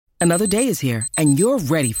Another day is here, and you're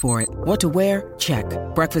ready for it. What to wear? Check.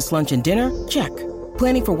 Breakfast, lunch, and dinner? Check.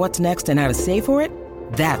 Planning for what's next and how to save for it?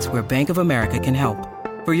 That's where Bank of America can help.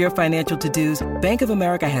 For your financial to-dos, Bank of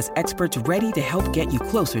America has experts ready to help get you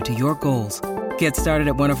closer to your goals. Get started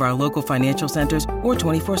at one of our local financial centers or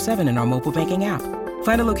 24/7 in our mobile banking app.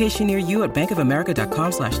 Find a location near you at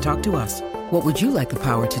bankofamerica.com/talktous. What would you like the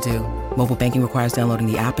power to do? Mobile banking requires downloading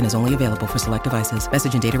the app and is only available for select devices.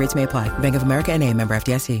 Message and data rates may apply. Bank of America N.A., member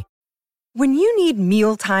FDIC. When you need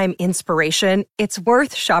mealtime inspiration, it's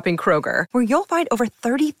worth shopping Kroger, where you'll find over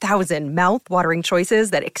 30,000 mouth-watering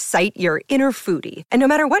choices that excite your inner foodie. And no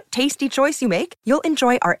matter what tasty choice you make, you'll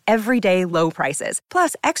enjoy our everyday low prices,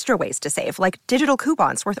 plus extra ways to save, like digital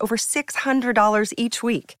coupons worth over $600 each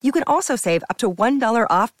week. You can also save up to $1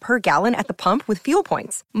 off per gallon at the pump with fuel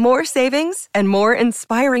points. More savings and more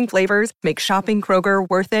inspiring flavors make shopping Kroger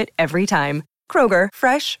worth it every time. Kroger,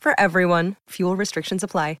 fresh for everyone. Fuel restrictions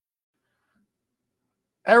apply.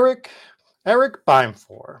 Eric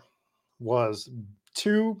Beimfohr was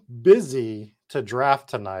too busy to draft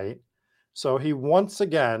tonight, so he once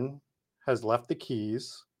again has left the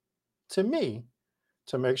keys to me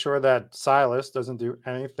to make sure that Silas doesn't do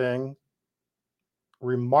anything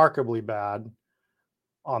remarkably bad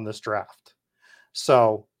on this draft.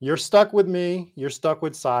 So you're stuck with me, you're stuck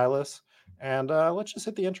with Silas, and let's just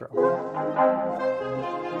hit the intro.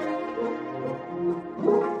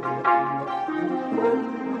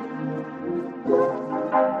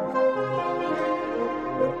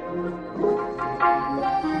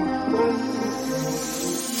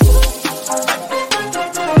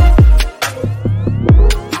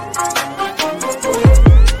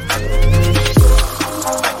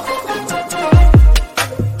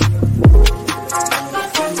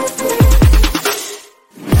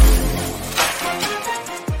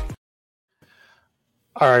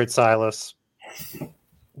 All right, Silas,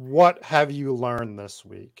 what have you learned this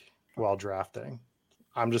week while drafting?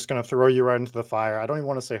 I'm just going to throw you right into the fire. I don't even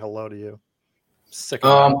want to say hello to you. Sick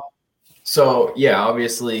of So, yeah,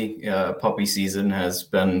 obviously, puppy season has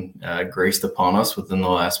been graced upon us within the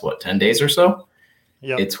last, 10 days or so?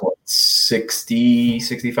 Yep. It's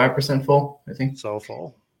 65% full, I think. So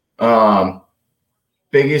full.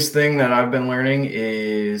 Biggest thing that I've been learning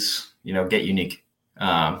is, get unique.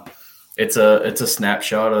 It's a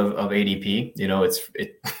snapshot of ADP.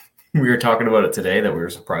 We were talking about it today that we were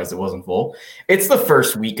surprised it wasn't full. It's the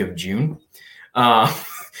first week of June. Right.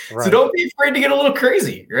 So don't be afraid to get a little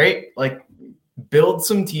crazy, right? Like build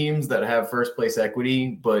some teams that have first place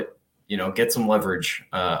equity, but get some leverage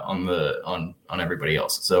on everybody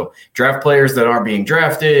else. So draft players that aren't being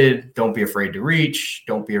drafted, don't be afraid to reach,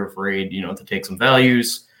 don't be afraid, to take some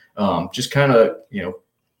values. Just kind of,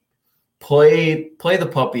 play the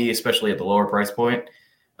puppy, especially at the lower price point,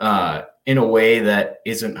 in a way that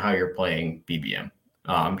isn't how you're playing BBM.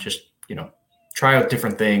 Just, try out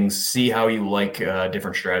different things, see how you like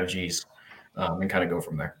different strategies, and kind of go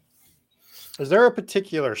from there. Is there a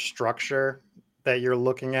particular structure that you're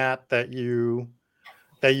looking at that you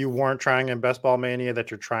weren't trying in Best Ball Mania that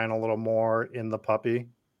you're trying a little more in the puppy?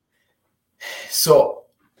 So,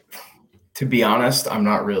 to be honest, I'm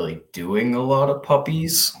not really doing a lot of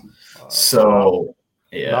puppies. So,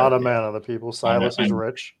 yeah. Not a man of the people. Silas is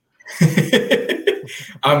rich.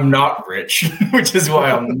 I'm not rich, which is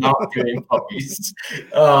why I'm not doing puppies.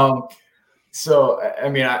 So, I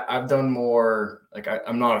mean, I've done more, like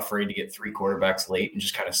I'm not afraid to get 3 quarterbacks late and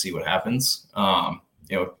just kind of see what happens.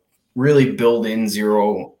 Really build in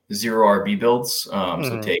zero RB builds.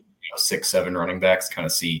 So take 6-7 running backs, kind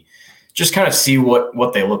of see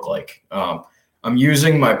what they look like. I'm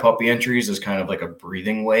using my puppy entries as kind of like a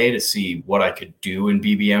breathing way to see what I could do in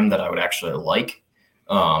BBM that I would actually like.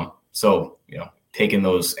 So, taking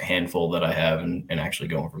those handful that I have and actually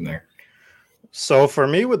going from there. So for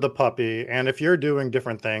me with the puppy, and if you're doing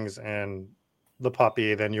different things in the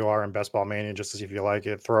puppy than you are in Best Ball Mania, just to see if you like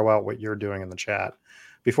it, throw out what you're doing in the chat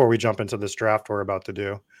before we jump into this draft we're about to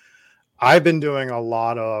do. I've been doing a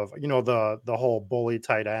lot of, the whole bully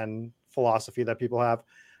tight end philosophy that people have.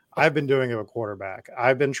 I've been doing it with quarterback.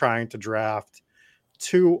 I've been trying to draft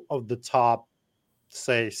 2 of the top,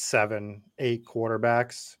 say 7, 8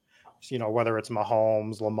 quarterbacks, whether it's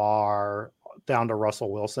Mahomes, Lamar, down to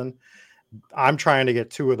Russell Wilson. I'm trying to get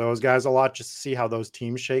 2 of those guys a lot just to see how those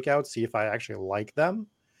teams shake out, see if I actually like them.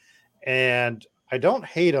 And I don't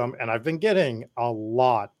hate them. And I've been getting a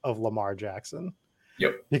lot of Lamar Jackson.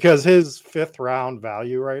 Yep. Because his 5th round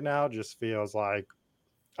value right now just feels like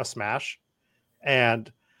a smash.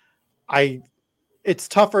 And it's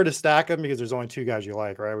tougher to stack them because there's only 2 guys you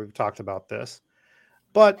like, right? We've talked about this.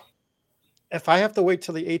 But if I have to wait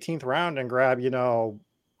till the 18th round and grab,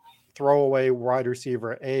 throw away wide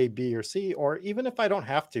receiver A, B, or C, or even if I don't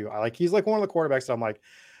have to, he's like one of the quarterbacks that I'm like,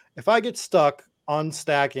 if I get stuck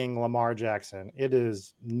unstacking Lamar Jackson, it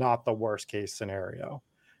is not the worst case scenario.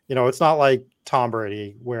 It's not like Tom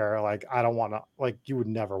Brady where I don't want to, you would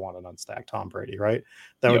never want an unstacked Tom Brady, right?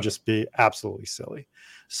 That would just be absolutely silly.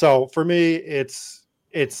 So for me, it's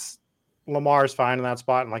Lamar's fine in that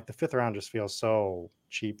spot. And the 5th round just feels so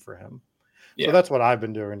cheap for him. Yeah. So that's what I've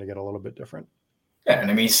been doing to get a little bit different. Yeah,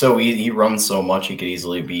 and I mean, he runs so much, he could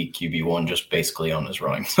easily be QB1 just basically on his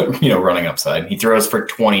running upside. He throws for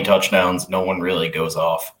 20 touchdowns. No one really goes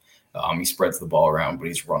off. He spreads the ball around, but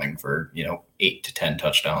he's running for 8 to 10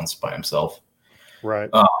 touchdowns by himself. Right.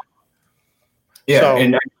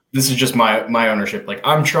 And this is just my ownership.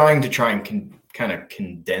 I'm trying and kind of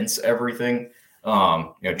condense everything.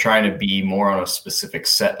 Trying to be more on a specific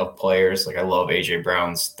set of players. I love AJ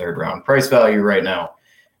Brown's 3rd round price value right now.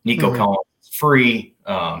 Nico Collins is free.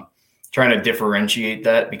 Trying to differentiate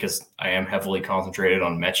that because I am heavily concentrated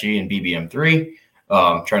on Mechie and BBM3.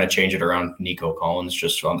 Trying to change it around Nico Collins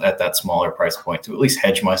just at that smaller price point to at least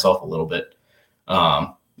hedge myself a little bit.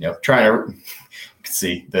 Trying to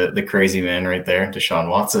see the crazy man right there, Deshaun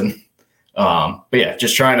Watson. But yeah,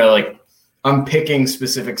 just trying to I'm picking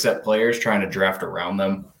specific set players, trying to draft around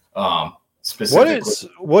them. Specifically.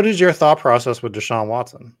 What is your thought process with Deshaun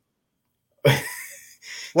Watson?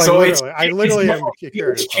 So it's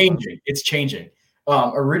changing. It's changing.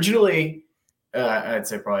 Originally, I'd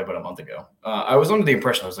say probably about a month ago, I was under the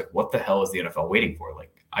impression, I was like, what the hell is the NFL waiting for?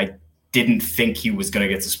 I didn't think he was going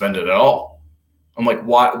to get suspended at all. I'm like,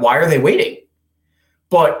 why are they waiting?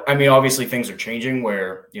 But I mean, obviously things are changing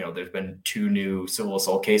where, there's been 2 new civil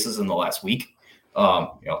assault cases in the last week.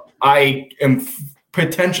 I am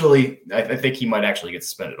potentially, I think he might actually get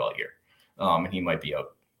suspended all year. And he might be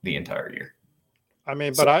out the entire year. I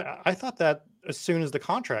mean, but I thought that as soon as the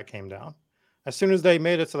contract came down, as soon as they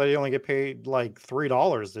made it so that you only get paid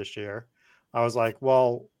 $3 this year, I was like,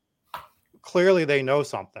 well, clearly they know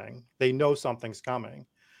something. They know something's coming.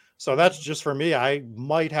 So that's just for me. I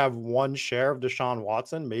might have 1 share of Deshaun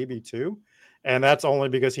Watson, maybe 2. And that's only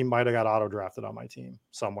because he might have got auto drafted on my team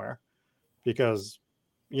somewhere. Because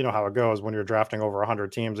you know how it goes when you're drafting over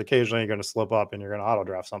 100 teams. Occasionally you're going to slip up and you're going to auto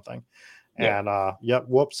draft something. Yeah. And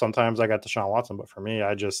whoops, sometimes I got Deshaun Watson, but for me,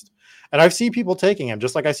 I see people taking him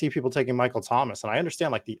just like I see people taking Michael Thomas. And I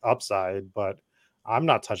understand the upside, but I'm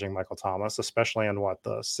not touching Michael Thomas, especially in the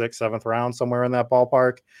 6th, 7th round, somewhere in that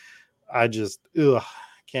ballpark. I just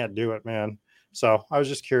can't do it, man. So I was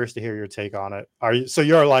just curious to hear your take on it.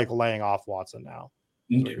 You're laying off Watson now?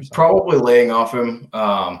 Probably laying off him.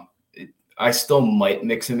 I still might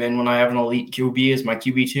mix him in when I have an elite QB as my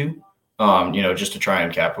QB2. Just to try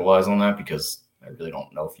and capitalize on that because I really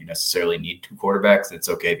don't know if you necessarily need 2 quarterbacks. It's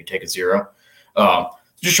okay if you take a 0.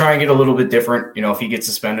 Just try and get a little bit different. If he gets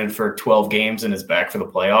suspended for 12 games and is back for the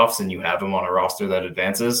playoffs and you have him on a roster that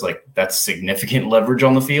advances, that's significant leverage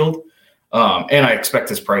on the field. And I expect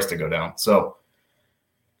his price to go down. So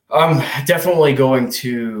I'm definitely going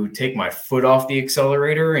to take my foot off the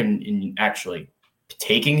accelerator and actually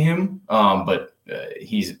taking him. But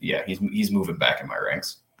he's moving back in my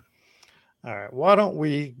ranks. All right. Why don't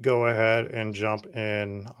we go ahead and jump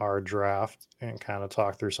in our draft and kind of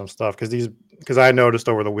talk through some stuff? Because I noticed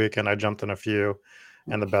over the weekend, I jumped in a few,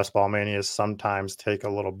 and the best ball manias sometimes take a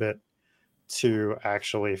little bit to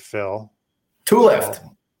actually fill. 2 left.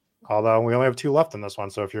 Although we only have 2 left in this one.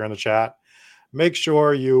 So if you're in the chat, make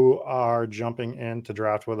sure you are jumping in to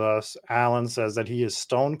draft with us. Alan says that he is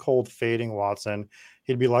stone cold fading Watson.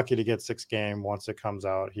 He'd be lucky to get 6 game. Once it comes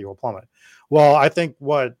out, he will plummet. Well, I think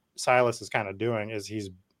what Silas is kind of doing is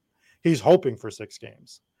he's hoping for 6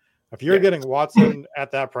 games. If you're getting Watson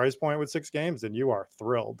at that price point with 6 games, then you are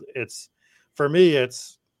thrilled. For me,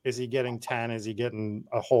 is he getting 10? Is he getting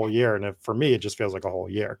a whole year? And for me, it just feels like a whole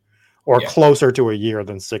year or closer to a year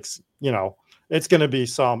than 6. It's going to be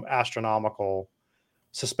some astronomical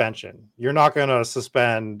suspension. You're not going to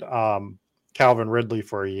suspend Calvin Ridley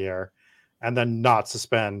for a year and then not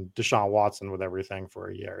suspend Deshaun Watson with everything for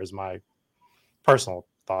a year is my personal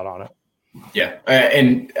thought on it. Yeah.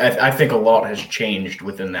 And I think a lot has changed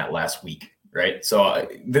within that last week, right? So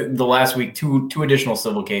the last week, two additional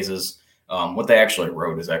civil cases, what they actually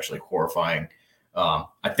wrote is actually horrifying.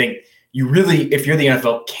 I think you really, if you're the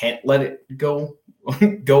NFL, can't let it go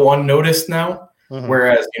unnoticed now. Mm-hmm.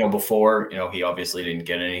 Whereas, before, he obviously didn't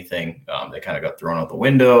get anything. They kind of got thrown out the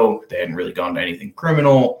window. They hadn't really gone to anything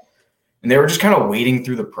criminal. And they were just kind of wading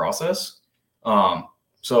through the process.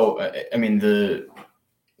 So, the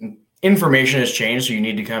information has changed, so you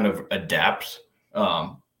need to kind of adapt.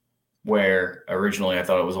 Where originally I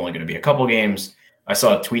thought it was only going to be a couple games. I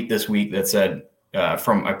saw a tweet this week that said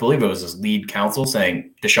from, I believe it was his lead counsel,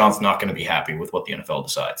 saying Deshaun's not going to be happy with what the NFL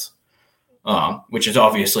decides, which is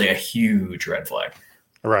obviously a huge red flag.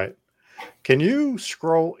 Right. Can you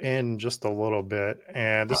scroll in just a little bit?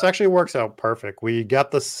 And this actually works out perfect. We got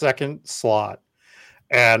the second slot.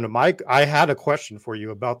 And Mike, I had a question for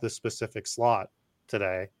you about this specific slot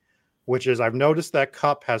today, which is I've noticed that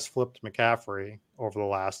Kupp has flipped McCaffrey over the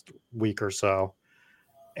last week or so.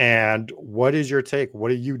 And what is your take? What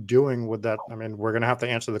are you doing with that? I mean, we're going to have to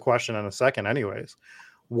answer the question in a second anyways.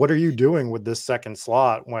 What are you doing with this second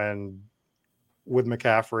slot with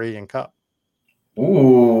McCaffrey and Kupp?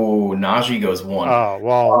 Ooh, Najee goes 1. Oh,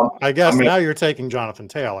 well, I guess now you're taking Jonathan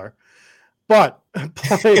Taylor. But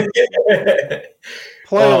play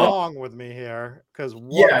along with me here.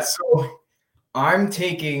 So I'm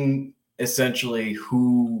taking essentially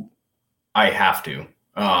who I have to.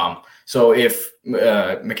 So if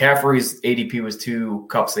McCaffrey's ADP was 2,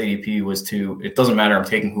 Kupp's ADP was 2, it doesn't matter. I'm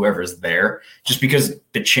taking whoever's there, just because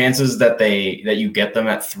the chances that you get them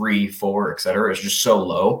at 3, 4, etc. is just so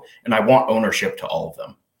low, and I want ownership to all of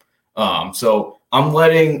them. So I'm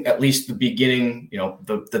letting at least the beginning,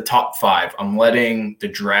 the top 5. I'm letting the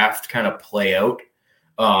draft kind of play out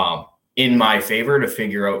in my favor to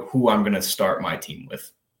figure out who I'm going to start my team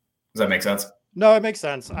with. Does that make sense? No, it makes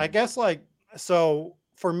sense. I guess so.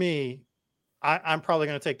 For me, I'm probably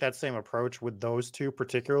going to take that same approach with those two,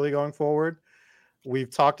 particularly going forward.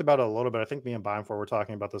 We've talked about it a little bit. I think me and Beinfor were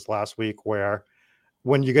talking about this last week, where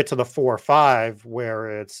when you get to the 4 or 5,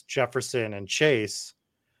 where it's Jefferson and Chase,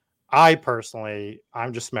 I'm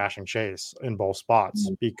just smashing Chase in both spots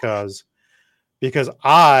because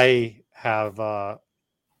I have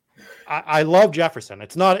I love Jefferson.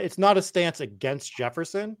 It's not a stance against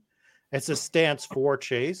Jefferson. It's a stance for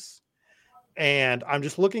Chase. And I'm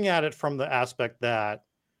just looking at it from the aspect that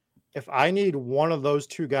if I need one of those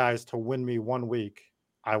two guys to win me 1 week,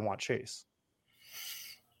 I want Chase.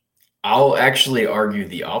 I'll actually argue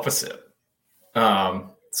the opposite.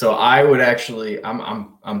 So I would actually,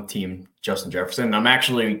 I'm team Justin Jefferson.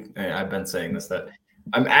 I've been saying this, that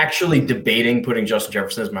I'm actually debating putting Justin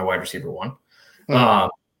Jefferson as my wide receiver 1.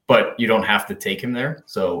 But you don't have to take him there.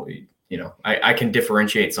 So, I can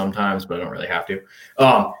differentiate sometimes, but I don't really have to.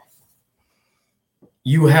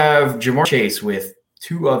 You have Jamar Chase with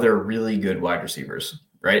 2 other really good wide receivers,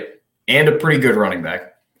 right? And a pretty good running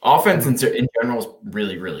back. Offense in general is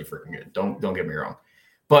really, really freaking good. Don't get me wrong.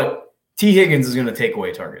 But T. Higgins is going to take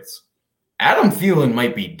away targets. Adam Thielen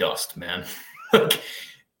might be dust, man.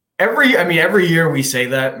 Every year we say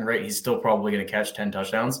that, right? He's still probably going to catch 10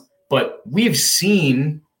 touchdowns. But we've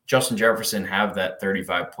seen Justin Jefferson have that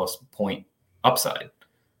 35-plus point upside.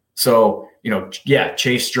 So,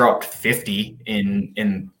 Chase dropped 50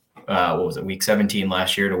 in what was it, week 17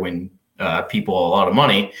 last year to win people a lot of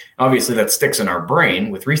money. Obviously, that sticks in our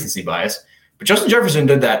brain with recency bias. But Justin Jefferson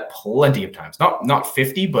did that plenty of times. Not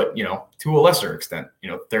 50, but, to a lesser extent,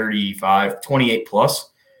 35, 28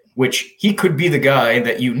 plus, which he could be the guy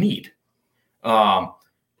that you need. I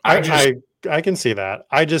can see that.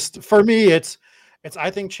 For me,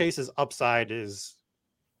 I think Chase's upside is,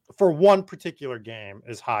 for one particular game,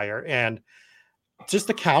 is higher. And just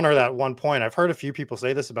to counter that one point, I've heard a few people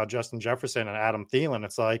say this about Justin Jefferson and Adam Thielen.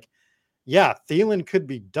 It's like, yeah, Thielen could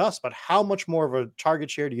be dust, but how much more of a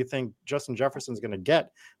target share do you think Justin Jefferson's going to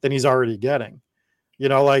get than he's already getting?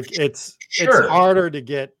 It's harder to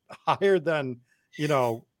get higher than,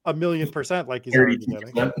 1,000,000% like he's already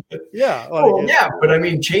getting. Yeah.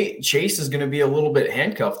 But Chase is going to be a little bit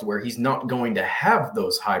handcuffed where he's not going to have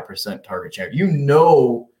those high percent target share.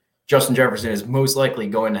 Justin Jefferson is most likely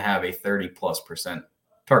going to have a 30+%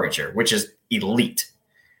 target share, which is elite.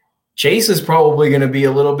 Chase is probably going to be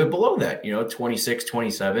a little bit below that, 26,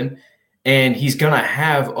 27, and he's going to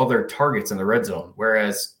have other targets in the red zone.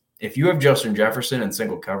 Whereas if you have Justin Jefferson in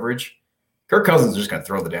single coverage, Kirk Cousins is just going to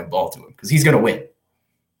throw the damn ball to him because he's going to win.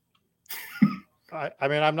 I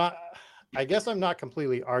guess I'm not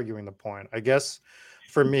completely arguing the point. I guess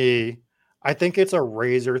for me, I think it's a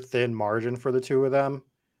razor thin margin for the two of them.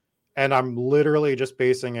 And I'm literally just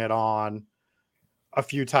basing it on a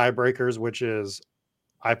few tiebreakers, which is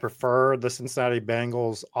I prefer the Cincinnati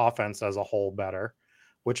Bengals offense as a whole better,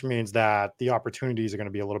 which means that the opportunities are going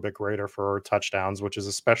to be a little bit greater for touchdowns, which is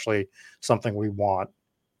especially something we want.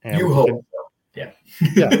 And you hope. Yeah.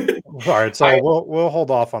 Yeah. All right. So we'll hold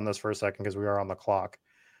off on this for a second because we are on the clock.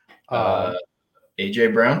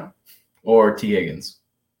 AJ Brown or T. Higgins?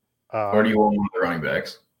 Or do you want one of the running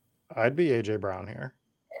backs? I'd be AJ Brown here.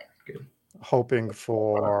 Good. Hoping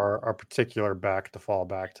for a particular back to fall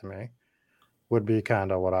back to me would be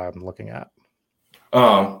kind of what I'm looking at.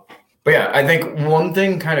 But yeah, I think one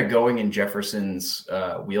thing kind of going in Jefferson's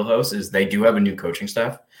wheelhouse is they do have a new coaching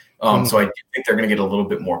staff. So I do think they're going to get a little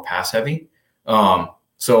bit more pass heavy.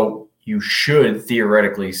 So you should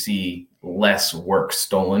theoretically see less work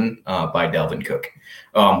stolen by Dalvin Cook,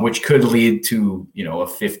 which could lead to, a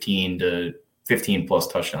 15 to 15 plus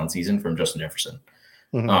touchdown season from Justin Jefferson.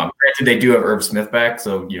 Granted, they do have Irv Smith back,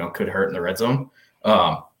 so could hurt in the red zone.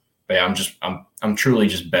 But yeah, I'm truly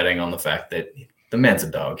just betting on the fact that the man's a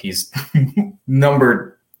dog. He's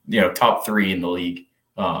numbered, top 3 in the league,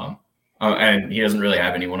 and he doesn't really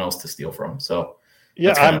have anyone else to steal from. So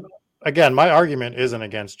yeah, again, my argument isn't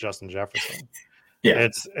against Justin Jefferson. Yeah,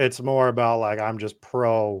 it's more about like I'm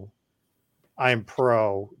pro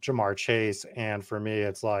Ja'Marr Chase, and for me,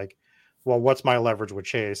 it's like, well, what's my leverage with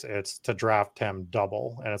Chase? It's to draft him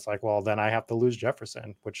double, and it's like, well, then I have to lose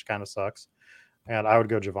Jefferson, which kind of sucks. And I would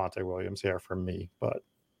go Javonte Williams here for me, but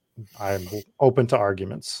I'm open to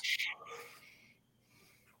arguments.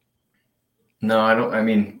 No, I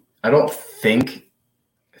don't think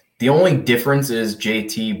the only difference is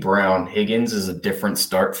JT Brown Higgins is a different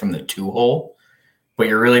start from the 2 hole, but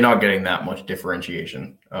you're really not getting that much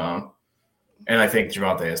differentiation. And I think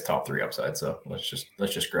Javonte has top 3 upside. So let's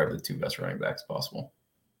just grab the 2 best running backs possible.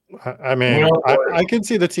 I mean, I can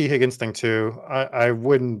see the T Higgins thing too. I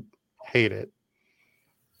wouldn't hate it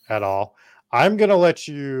at all. I'm going to let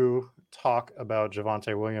you talk about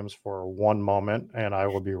Javonte Williams for one moment, and I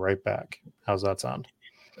will be right back. How's that sound?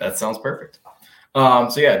 That sounds perfect.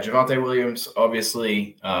 So yeah, Javonte Williams,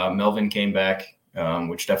 obviously, Melvin came back,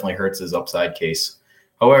 which definitely hurts his upside case.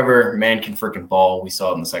 However, man can freaking ball. We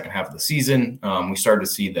saw it in the second half of the season. We started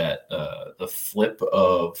to see that the flip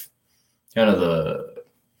of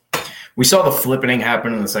we saw the flippening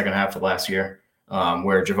happen in the second half of last year.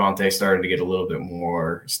 Where Javonte started to get a little bit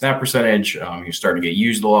more snap percentage. He was starting to get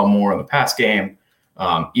used a lot more in the pass game.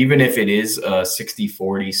 Even if it is a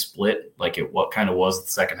 60-40 split, like what kind of was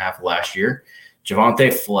the second half of last year,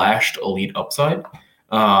 Javonte flashed elite upside.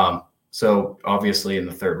 So obviously in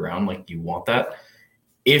the 3rd round, like you want that.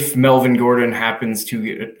 If Melvin Gordon happens to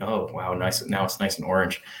get, oh, wow, nice. Now it's nice and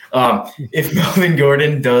orange. If Melvin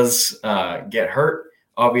Gordon does get hurt,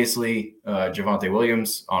 obviously, Javonte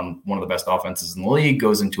Williams on one of the best offenses in the league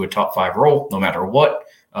goes into a top 5 role no matter what.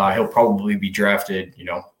 He'll probably be drafted,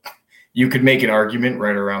 you could make an argument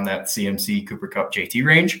right around that CMC Cooper Kupp JT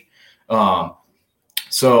range.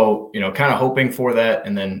 So, kind of hoping for that.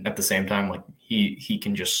 And then at the same time, like he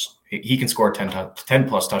can score 10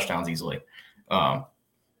 plus touchdowns easily.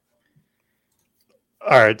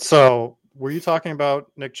 All right. So were you talking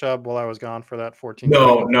about Nick Chubb while I was gone for that 14?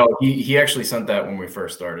 No. He actually sent that when we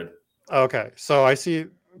first started. Okay. So I see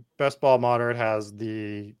Best Ball Moderate has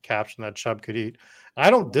the caption that Chubb could eat. I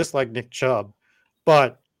don't dislike Nick Chubb,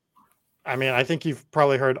 but I mean, I think you've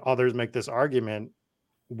probably heard others make this argument.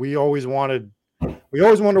 We always wonder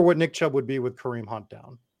what Nick Chubb would be with Kareem Hunt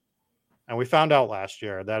down. And we found out last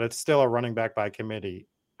year that it's still a running back by committee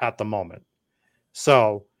at the moment.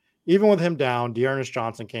 So even with him down, Dearness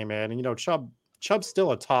Johnson came in, and Chubb's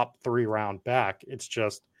still a top 3 round back. It's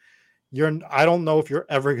just I don't know if you're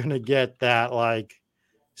ever going to get that like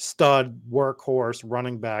stud workhorse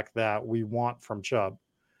running back that we want from Chubb.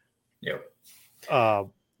 Yep.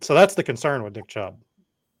 So that's the concern with Nick Chubb,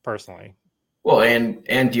 personally. Well,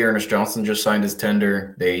 and Dearness Johnson just signed his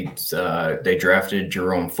tender. They drafted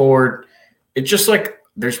Jerome Ford. It's just like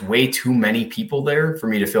there's way too many people there for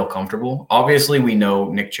me to feel comfortable. Obviously, we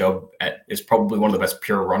know Nick Chubb is probably one of the best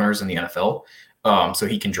pure runners in the NFL. So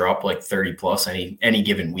he can drop like 30 plus any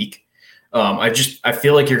given week. I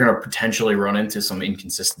feel like you're going to potentially run into some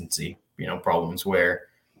inconsistency, problems where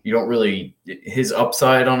you don't really, his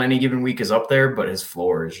upside on any given week is up there, but his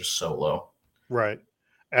floor is just so low. Right.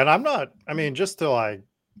 And just to like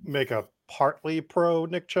make a partly pro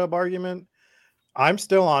Nick Chubb argument, I'm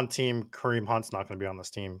still on team Kareem Hunt's not going to be on this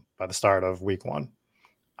team by the start of week 1.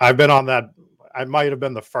 I've been on that. I might have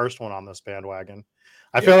been the first one on this bandwagon.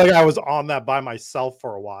 I feel like I was on that by myself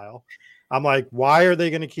for a while. I'm like, why are they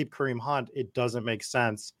going to keep Kareem Hunt? It doesn't make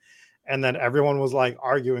sense. And then everyone was like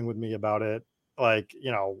arguing with me about it, like,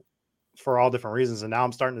 for all different reasons. And now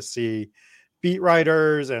I'm starting to see beat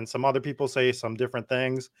writers and some other people say some different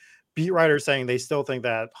things. Beat writers saying they still think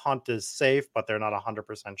that Hunt is safe, but they're not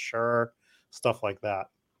 100% sure. Stuff like that.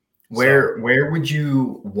 Where would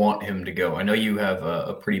you want him to go? I know you have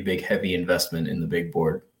a pretty big, heavy investment in the big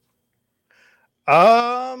board.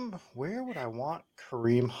 Where would I want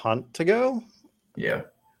Kareem Hunt to go? Yeah,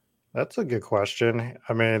 that's a good question.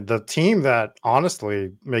 I mean, the team that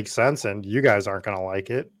honestly makes sense, and you guys aren't going to like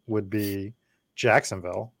it, would be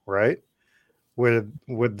Jacksonville, right? With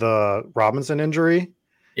the Robinson injury.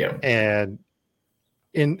 Yeah. And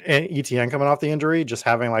in ETN coming off the injury, just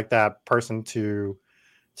having like that person to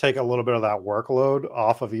take a little bit of that workload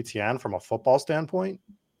off of ETN from a football standpoint,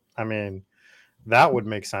 I mean, that would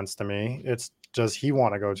make sense to me. It's does he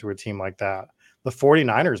want to go to a team like that? The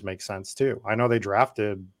 49ers make sense too. I know they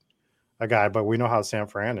drafted a guy, but we know how San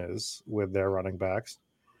Fran is with their running backs.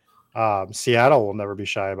 Seattle will never be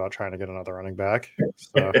shy about trying to get another running back.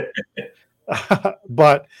 So.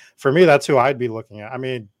 But for me, that's who I'd be looking at. I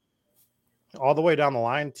mean, all the way down the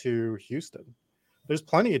line to Houston. There's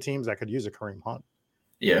plenty of teams that could use a Kareem Hunt.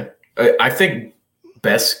 Yeah. I think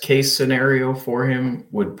best case scenario for him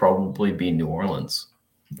would probably be New Orleans,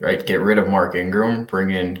 right? Get rid of Mark Ingram,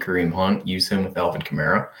 bring in Kareem Hunt, use him with Alvin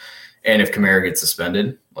Kamara. And if Kamara gets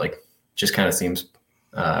suspended, like, just kind of seems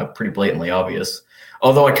pretty blatantly obvious.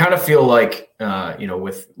 Although I kind of feel like,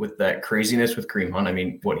 with that craziness with Kareem Hunt, I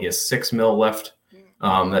mean, he has $6 million left.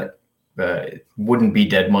 That wouldn't be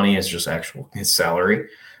dead money. It's just his salary.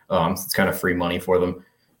 It's kind of free money for them.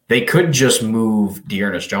 They could just move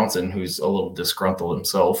Dearness Johnson, who's a little disgruntled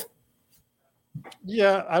himself.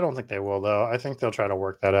 Yeah, I don't think they will, though. I think they'll try to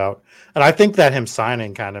work that out. And I think that him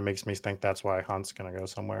signing kind of makes me think that's why Hunt's going to go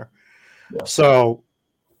somewhere. Yeah. So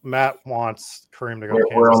Matt wants Kareem to go to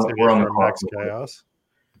Kansas City for next chaos.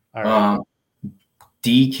 All right.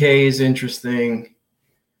 DK is interesting.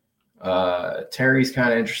 Terry's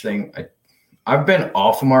kind of interesting. I've been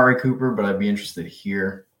off Amari Cooper, but I'd be interested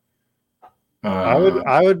here.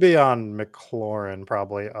 I would be on McLaurin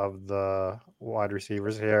probably of the wide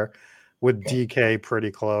receivers here, with DK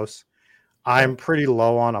pretty close. I'm pretty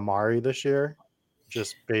low on Amari this year,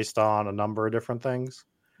 just based on a number of different things.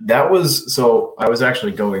 I was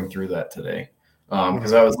actually going through that today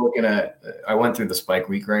because I went through the Spike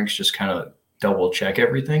Week ranks, just kind of double check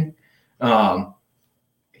everything. And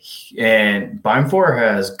Beimfohr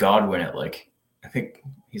has Godwin at I think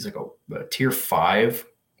he's like a tier 5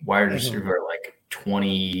 wide receiver, like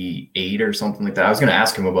 28 or something like that. I was going to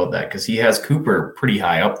ask him about that because he has Cooper pretty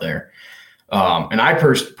high up there. And I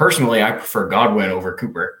personally, I prefer Godwin over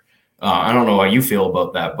Cooper. I don't know how you feel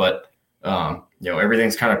about that, but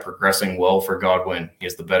everything's kind of progressing well for Godwin. He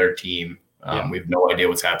has the better team. We have no idea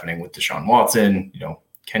what's happening with Deshaun Watson.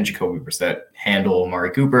 Can Jacoby Brissett handle Amari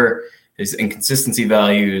Cooper? His inconsistency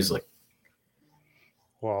values,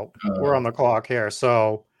 we're on the clock here,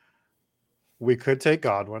 so we could take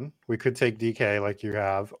Godwin, we could take DK like you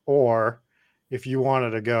have, or if you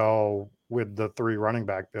wanted to go with the 3 running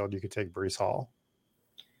back build, you could take Breece Hall.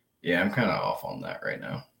 Yeah, I'm kind of off on that right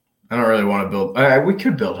now. I don't really want to build. We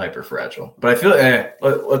could build hyper fragile, but I feel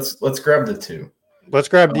let's grab the 2. Let's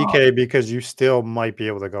grab DK because you still might be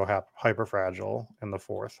able to go hyper fragile in the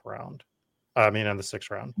 4th round. I mean, in the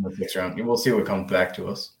 6th round. In the 6th round, we'll see what comes back to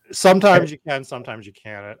us. Sometimes you can, sometimes you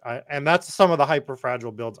can't. And that's some of the hyper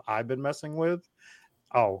fragile builds I've been messing with.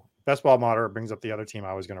 Oh, Best Ball Moderate brings up the other team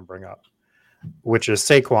I was going to bring up, which is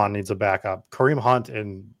Saquon needs a backup. Kareem Hunt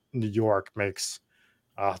in New York makes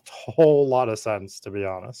a whole lot of sense, to be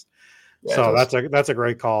honest. Yeah, so that's a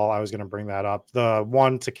great call. I was going to bring that up. The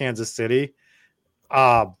one to Kansas City,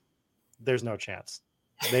 there's no chance.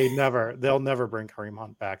 They'll never bring Kareem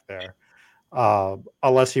Hunt back there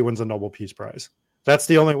unless he wins a Nobel Peace Prize. That's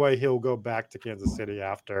the only way he'll go back to Kansas City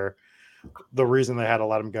after the reason they had to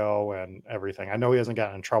let him go and everything. I know he hasn't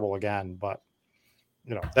gotten in trouble again, but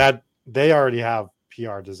that they already have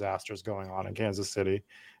PR disasters going on in Kansas City.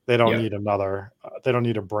 They don't need another. They don't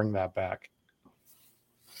need to bring that back.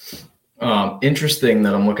 Interesting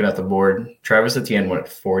that I'm looking at the board. Travis Etienne went at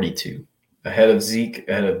 42, ahead of Zeke,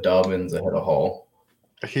 ahead of Dobbins, ahead of Hall.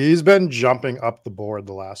 He's been jumping up the board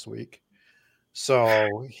the last week.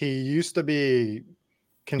 So he used to be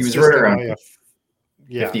consistently right around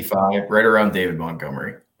 55, right around David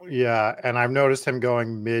Montgomery. Yeah, and I've noticed him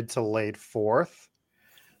going mid to late 4th.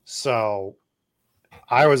 So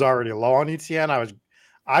I was already low on ETN.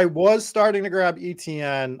 I was starting to grab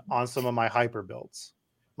ETN on some of my hyper builds.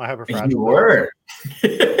 My hyper fragile. You were.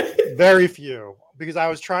 Very few, because I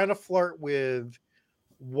was trying to flirt with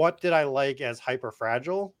what did I like as hyper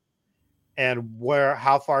fragile and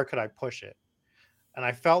how far could I push it. And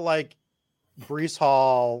I felt like Breece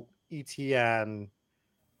Hall, ETN,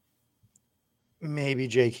 maybe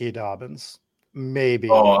J.K. Dobbins, maybe.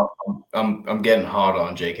 Oh, I'm getting hot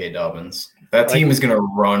on J.K. Dobbins. That team is going to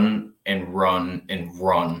run and run and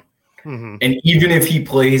run. Mm-hmm. And even if he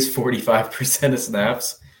plays 45% of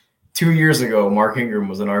snaps, 2 years ago, Mark Ingram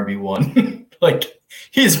was an RB1.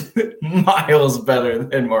 He's miles better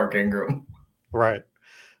than Mark Ingram. Right.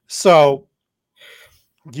 So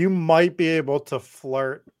you might be able to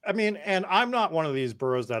flirt. I mean, and I'm not one of these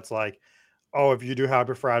bros that's like, oh, if you do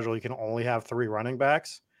hyper fragile, you can only have 3 running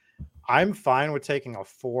backs. I'm fine with taking a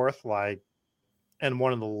fourth, like in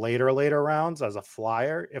one of the later rounds as a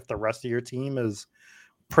flyer if the rest of your team is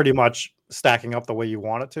pretty much stacking up the way you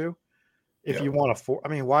want it to. If you want a four, I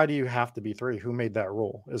mean, why do you have to be three? Who made that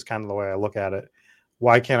rule? Is kind of the way I look at it.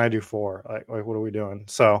 Why can't I do four? Like what are we doing?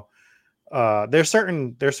 So there's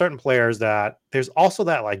certain players that there's also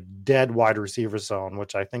that like dead wide receiver zone,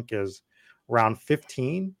 which I think is around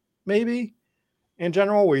 15, maybe in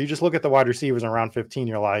general, where you just look at the wide receivers in round 15,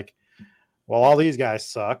 you're like, well, all these guys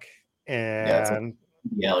suck. And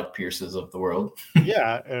the Alec Pierces of the world.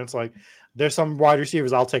 Yeah. And it's like, there's some wide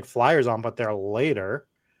receivers I'll take flyers on, but they're later.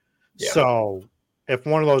 Yeah. So if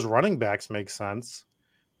one of those running backs makes sense,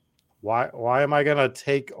 why am I going to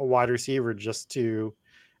take a wide receiver just to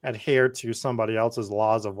adhere to somebody else's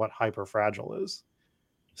laws of what hyper fragile is?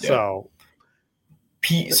 Yeah.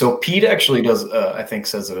 So Pete actually does, I think,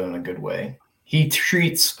 says it in a good way. He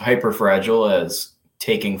treats hyper fragile as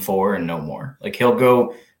taking 4 and no more. Like he'll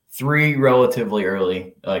go 3 relatively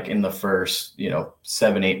early, like in the first,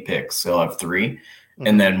 7-8 picks. He'll have 3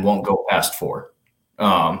 and then won't go past 4.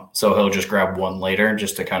 So he'll just grab 1 later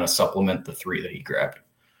just to kind of supplement the 3 that he grabbed.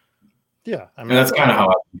 Yeah. I mean, and that's kind of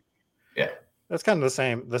how that's kind of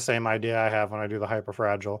the same idea I have when I do the hyper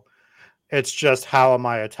fragile. It's just, how am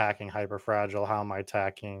I attacking hyper fragile? How am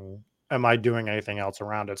I doing anything else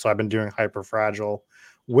around it? So I've been doing hyper fragile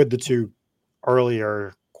with the 2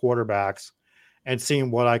 earlier quarterbacks and seeing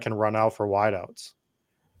what I can run out for wideouts.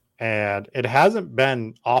 And it hasn't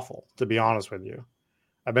been awful, to be honest with you.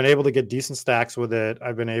 I've been able to get decent stacks with it.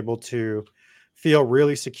 I've been able to feel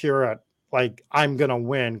really secure at, like, I'm going to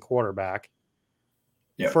win quarterback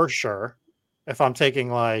for sure. If I'm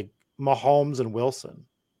taking like Mahomes and Wilson,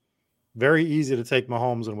 very easy to take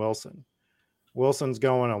Mahomes and Wilson. Wilson's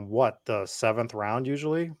going in the 7th round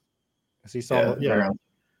usually. Is he still? Yeah.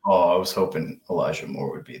 Oh, I was hoping Elijah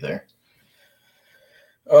Moore would be there.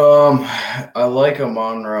 I like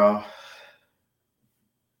Amon-Ra.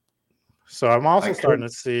 So I'm also starting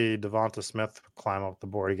to see Devonta Smith climb up the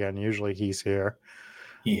board again. Usually he's here.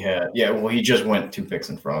 He just went 2 picks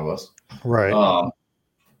in front of us. Right.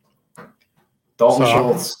 Dalton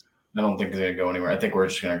Schultz, I don't think he's going to go anywhere. I think we're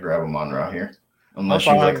just going to grab Amon-Ra here. Unless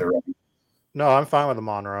you like the running. No, I'm fine with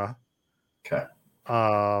Amon-Ra. Okay.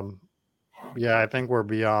 Yeah, I think we're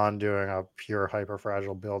beyond doing a pure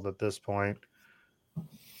hyper-fragile build at this point.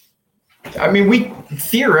 I mean,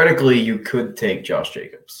 theoretically, you could take Josh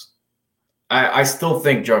Jacobs. I still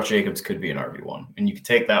think Josh Jacobs could be an RB1. And you could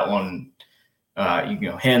take that one,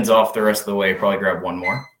 hands off the rest of the way, probably grab 1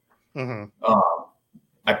 more. Mm-hmm.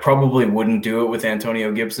 I probably wouldn't do it with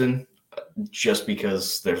Antonio Gibson just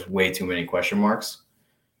because there's way too many question marks.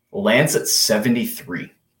 Lance at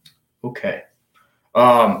 73. Okay.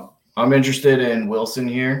 I'm interested in Wilson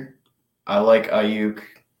here. I like Ayuk,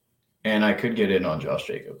 and I could get in on Josh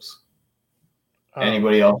Jacobs.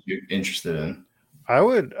 Anybody else you're interested in? I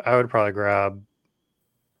would probably grab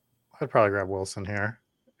Wilson here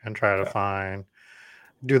and try to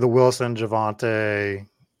do the Wilson, Javonte,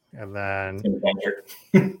 and then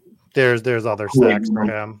there's other stacks for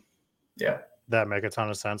him. Yeah. That make a ton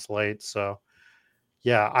of sense late. So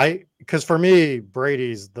yeah, because for me,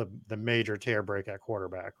 Brady's the major tear break at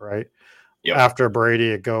quarterback, right? Yep. After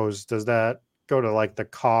Brady, does that go to like the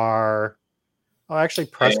Carr? Oh, actually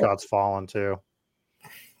Prescott's fallen too.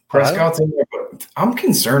 Prescott's in there, but I'm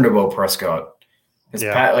concerned about Prescott. They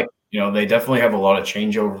definitely have a lot of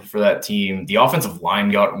changeover for that team. The offensive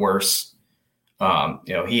line got worse.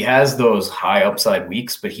 He has those high upside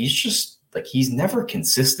weeks, but he's never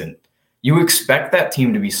consistent. You expect that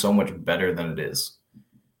team to be so much better than it is.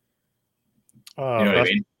 You know what I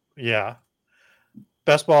mean? Yeah.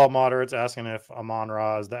 Best Ball Moderate's asking if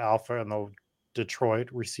Amon-Ra is the alpha in the Detroit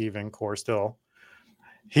receiving core still.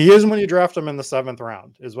 He is when you draft him in the 7th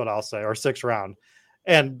round, is what I'll say, or 6th round.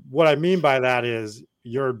 And what I mean by that is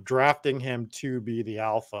you're drafting him to be the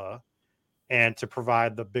alpha and to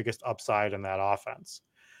provide the biggest upside in that offense.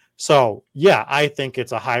 So, yeah, I think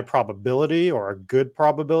it's a high probability or a good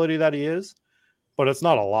probability that he is, but it's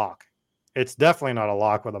not a lock. It's definitely not a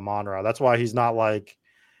lock with Amon-Ra. That's why he's not like,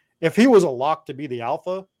 if he was a lock to be the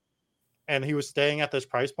alpha and he was staying at this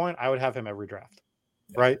price point, I would have him every draft,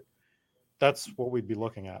 right? That's what we'd be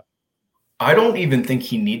looking at. I don't even think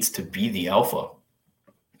he needs to be the alpha.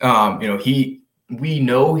 We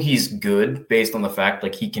know he's good based on the fact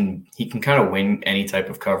like he can kind of win any type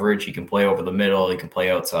of coverage. He can play over the middle. He can play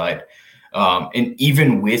outside. And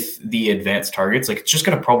even with the advanced targets, like it's just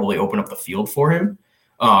going to probably open up the field for him.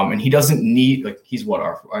 And he doesn't need, like, he's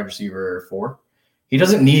our wide receiver 4. He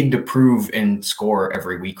doesn't need to prove and score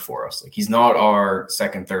every week for us. Like he's not our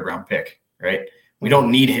 2nd, 3rd round pick, right? We don't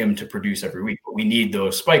need him to produce every week, but we need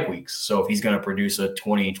those spike weeks. So if he's going to produce a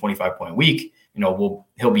 20, 25 point week,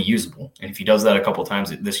 he'll be usable. And if he does that a couple of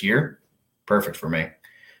times this year, perfect for me.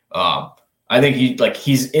 I think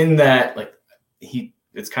he's in that,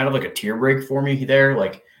 it's kind of like a tier break for me there.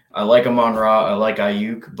 Like, I like Amon-Ra, I like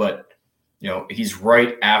Ayuk, but he's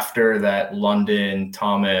right after that London,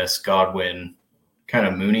 Thomas, Godwin kind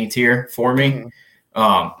of Mooney tier for me.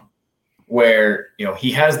 Where,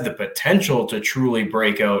 he has the potential to truly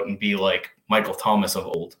break out and be like Michael Thomas of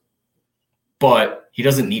old, but he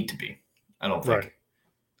doesn't need to be, I don't think.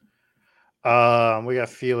 Right. We got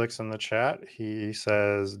Felix in the chat. He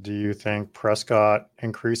says, do you think Prescott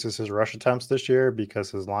increases his rush attempts this year because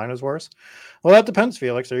his line is worse? Well, that depends,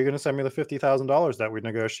 Felix. Are you going to send me the $50,000 that we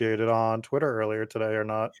negotiated on Twitter earlier today or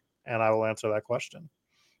not? And I will answer that question.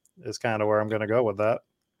 Is kind of where I'm going to go with that.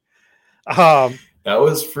 That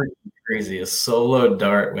was freaking crazy. A solo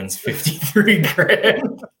dart wins 53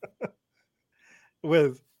 grand.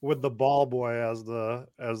 with the ball boy as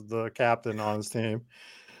the captain on his team.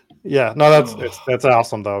 Yeah, no, that's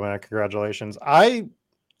awesome though, man. Congratulations. I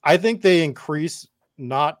think they increase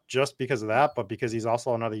not just because of that, but because he's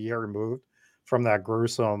also another year removed from that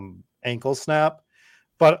gruesome ankle snap.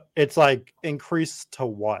 But it's like, increase to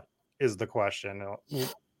what is the question?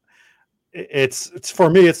 It's for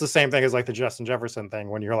me, it's the same thing as like the Justin Jefferson thing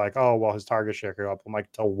when you're like, oh, well, his target share go up. I'm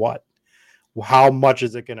like, to what? How much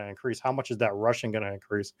is it going to increase? How much is that rushing going to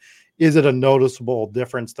increase? Is it a noticeable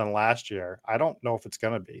difference than last year? I don't know if it's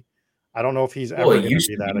going to be. I don't know if he's ever going to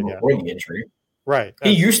be that again. Before the injury. Right.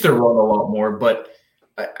 He used to run a lot more, but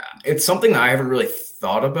it's something I haven't really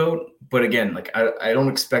thought about. But again, like I don't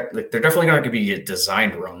expect, like, they're definitely not going to be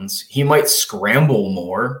designed runs. He might scramble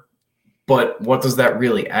more. But what does that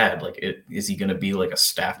really add? Like, is he going to be like a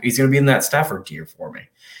staff? He's going to be in that Stafford tier for me.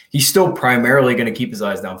 He's still primarily going to keep his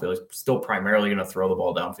eyes downfield. He's still primarily going to throw the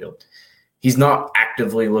ball downfield. He's not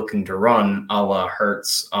actively looking to run a la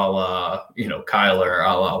Hurts, a la, Kyler,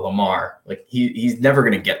 a la Lamar. Like, he's never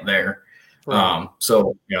going to get there. Right.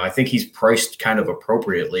 So, I think he's priced kind of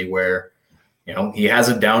appropriately where, he has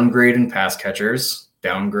a downgrade in pass catchers,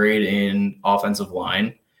 downgrade in offensive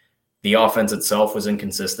line. The offense itself was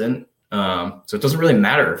inconsistent. So it doesn't really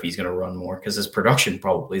matter if he's going to run more because his production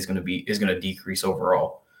probably is going to decrease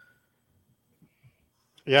overall.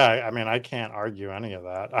 Yeah, I mean, I can't argue any of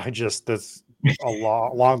that. That's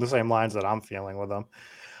along the same lines that I'm feeling with him.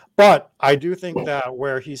 But I do think that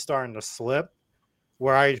where he's starting to slip,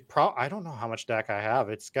 where I don't know how much Dak I have.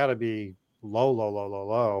 It's got to be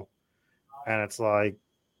low. And it's like,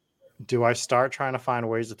 do I start trying to find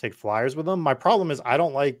ways to take flyers with him? My problem is I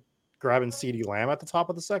don't like grabbing CeeDee Lamb at the top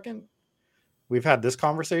of the second. We've had this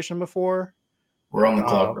conversation before. We're on the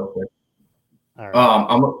clock real quick. All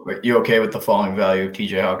right. You okay with the falling value of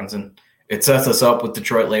TJ Hawkinson? It sets us up with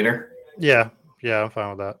Detroit later. Yeah, I'm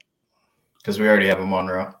fine with that. Because we already have him on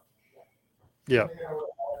row. Yeah.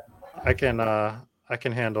 I can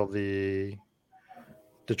handle the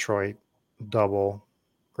Detroit double,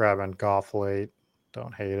 grabbing Goff late.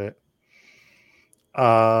 Don't hate it. What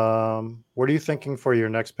are you thinking for your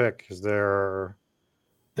next pick? Is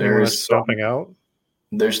there's jumping out?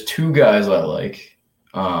 There's two guys I like.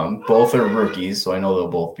 Both are rookies, so I know they'll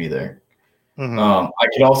both be there. Mm-hmm. I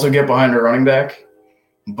could also get behind a running back,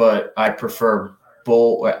 but I prefer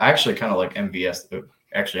both. I actually kind of like MVS.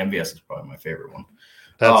 Actually, MVS is probably my favorite one.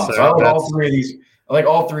 So I like all three of these. I like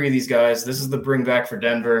all three of these guys. This is the bring back for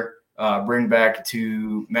Denver. Bring back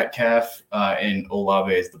to Metcalf, and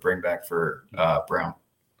Olave is the bring back for Brown.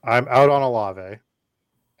 I'm out on Olave,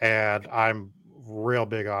 and I'm real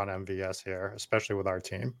big on MVS here, especially with our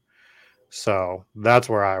team. So that's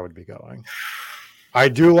where I would be going. I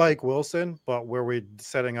do like Wilson, but where we're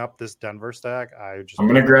setting up this Denver stack, I'm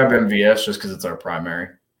going to grab MVS just because it's our primary.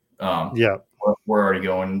 Yeah. We're already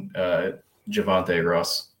going Javonte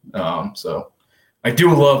Russ. So I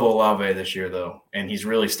do love Olave this year, though, and he's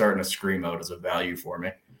really starting to scream out as a value for me.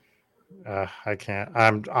 I can't.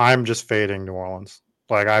 I'm just fading New Orleans.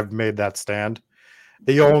 Like, I've made that stand.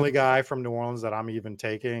 The only guy from New Orleans that I'm even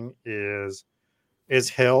taking is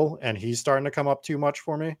Hill, and he's starting to come up too much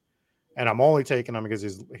for me. And I'm only taking him because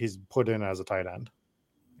he's put in as a tight end.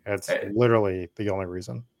 It's literally the only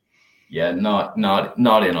reason. Yeah, not in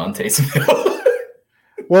on Taysom Hill.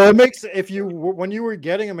 Well, it makes when you were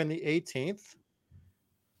getting him in the 18th,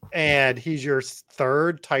 and he's your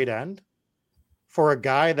third tight end for a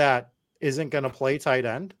guy that isn't going to play tight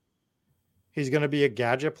end. He's going to be a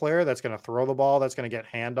gadget player that's going to throw the ball, that's going to get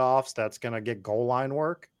handoffs, that's going to get goal line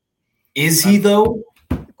work. Is he, though?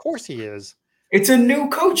 Of course he is. It's a new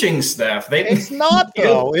coaching staff. It's not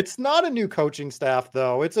though. It's not a new coaching staff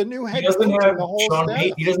though. It's a new head coach. The whole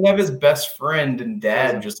staff. He doesn't have his best friend and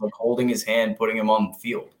dad just like holding his hand, putting him on the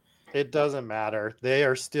field. It doesn't matter. They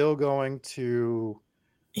are still going to.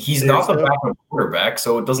 He's not the backup quarterback,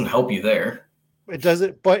 so it doesn't help you there. It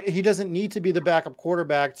doesn't, but he doesn't need to be the backup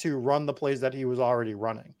quarterback to run the plays that he was already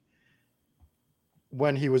running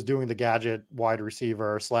when he was doing the gadget wide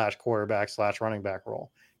receiver / quarterback / running back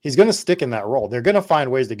role. He's going to stick in that role. They're going to find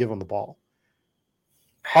ways to give him the ball.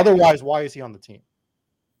 Otherwise, why is he on the team?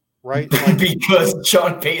 Right? Like, because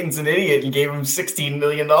Sean Payton's an idiot and gave him $16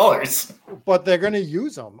 million. But they're going to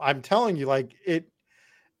use him. I'm telling you, like it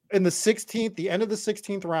in the end of the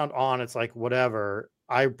 16th round on, it's like, whatever.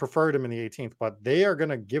 I preferred him in the 18th, but they are going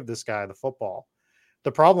to give this guy the football.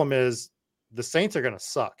 The problem is the Saints are going to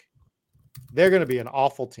suck. They're going to be an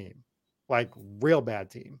awful team, like real bad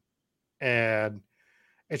team. And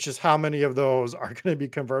it's just how many of those are going to be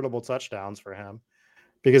convertible touchdowns for him,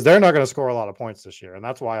 because they're not going to score a lot of points this year. And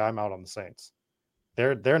that's why I'm out on the Saints.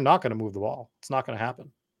 They're not going to move the ball. It's not going to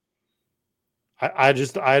happen. I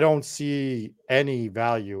don't see any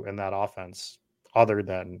value in that offense other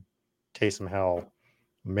than Taysom Hill,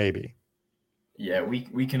 maybe. Yeah,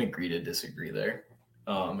 we can agree to disagree there.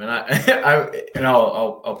 I'll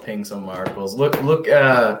ping some articles. Look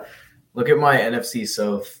at my NFC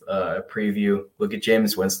South preview. Look at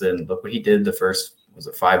Jameis Winston. Look what he did the first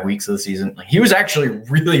 5 weeks of the season. Like, he was actually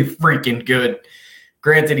really freaking good.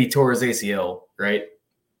 Granted, he tore his ACL, right?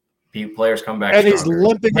 Players come back, and he's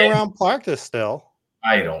limping around practice still.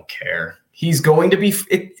 I don't care. He's going to be.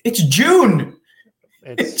 It's June.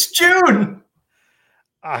 It's June.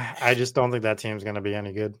 I just don't think that team's going to be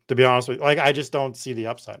any good, to be honest with you. Like, I just don't see the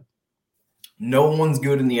upside. No one's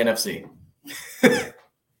good in the NFC.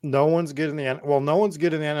 No one's good in the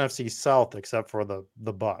NFC South except for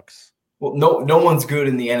the Bucks. Well, no one's good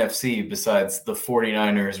in the NFC besides the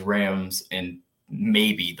 49ers, Rams, and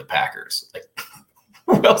maybe the Packers. Like,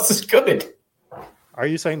 who else is good? Are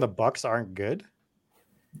you saying the Bucks aren't good?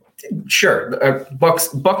 Sure,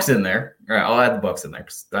 Bucks in there. All right, I'll add the Bucks in there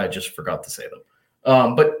because I just forgot to say them.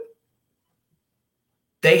 But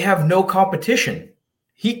they have no competition.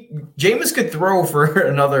 Jameis could throw for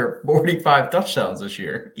another 45 touchdowns this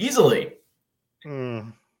year easily.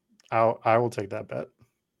 I will take that bet.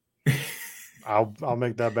 I'll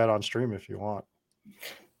make that bet on stream if you want.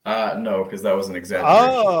 No, because that was an exaggeration.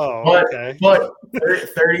 Oh, okay. But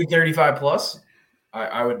 30, 35 plus,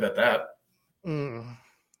 I would bet that.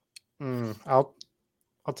 I'll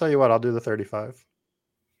tell you what. I'll do the 35.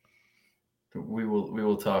 We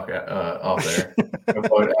will talk off there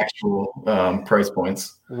about actual price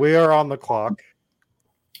points. We are on the clock.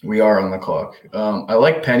 I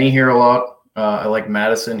like Penny here a lot. I like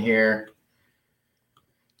Madison here.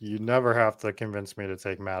 You never have to convince me to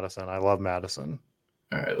take Madison. I love Madison.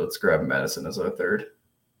 All right, let's grab Madison as our third.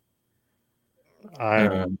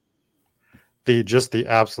 The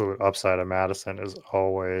absolute upside of Madison is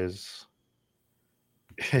always.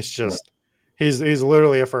 It's just. He's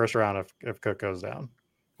literally a first round if Cook goes down,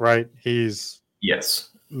 right? He's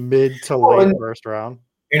mid to late first round.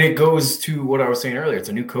 And it goes to what I was saying earlier. It's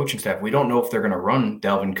a new coaching staff. We don't know if they're going to run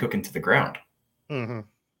Dalvin Cook into the ground. Mm-hmm.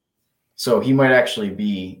 So he might actually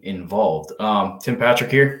be involved. Tim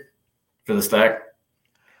Patrick here for the stack.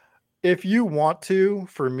 If you want to,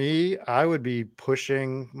 for me, I would be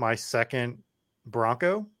pushing my second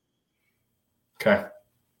Bronco. Okay.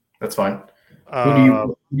 That's fine. Who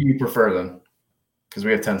do you prefer then? Because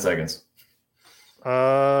we have 10 seconds.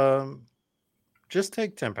 Just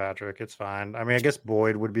take Tim Patrick. It's fine. I mean, I guess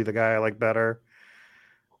Boyd would be the guy I like better.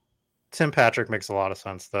 Tim Patrick makes a lot of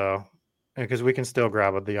sense, though, because we can still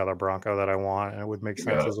grab the other Bronco that I want, and it would make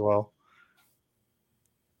sense as well.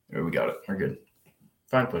 Yeah, we got it. We're good.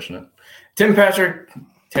 Fine pushing it. Tim Patrick,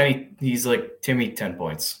 he's like Timmy 10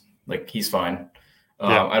 points. Like, he's fine.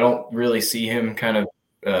 I don't really see him kind of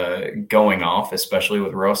going off, especially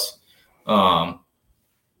with Russ.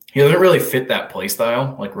 He doesn't really fit that play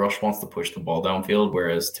style. Like, Rush wants to push the ball downfield,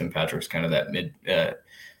 whereas Tim Patrick's kind of that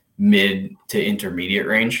mid to intermediate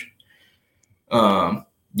range.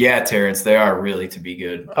 Yeah, Terrence, they are really to be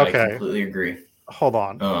good. Okay. I completely agree. Hold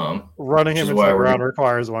on. Running him into the ground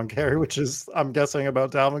requires one carry, which is, I'm guessing,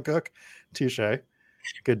 about Dalvin Cook. Touche.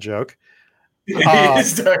 Good joke. He's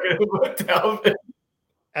talking about Dalvin.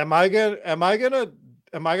 Am I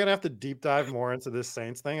gonna have to deep dive more into this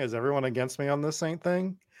Saints thing? Is everyone against me on this Saint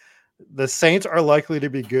thing? The Saints are likely to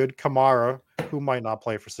be good. Kamara, who might not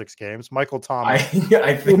play for 6 games. Michael Thomas,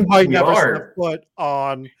 I think who might never set foot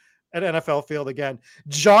on an NFL field again.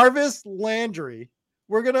 Jarvis Landry,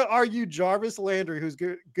 We're going to argue Jarvis Landry, who's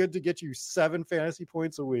good to get you 7 fantasy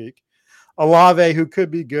points a week. Olave, who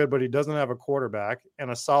could be good, but he doesn't have a quarterback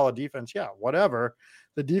and a solid defense. Yeah, whatever.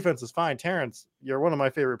 The defense is fine. Terrence, you're one of my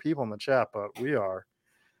favorite people in the chat, but we are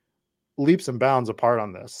leaps and bounds apart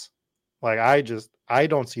on this. Like, I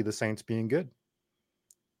don't see the Saints being good.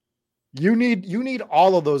 You need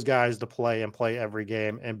all of those guys to play every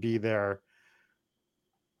game and be their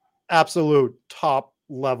absolute top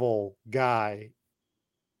level guy,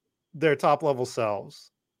 their top level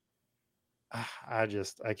selves. I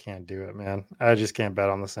can't do it, man. I just can't bet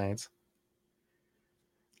on the Saints.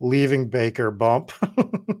 Leaving Baker bump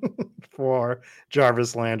for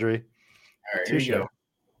Jarvis Landry. All right, here you go.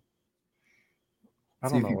 I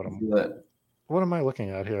don't know what am I looking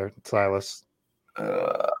at here, Silas?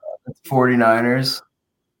 That's 49ers.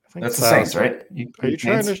 That's the Saints, right?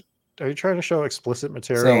 Are you trying to show explicit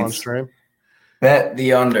material on stream? Bet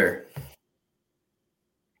the under.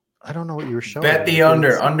 I don't know what you were showing. Bet the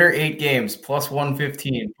under 8 games plus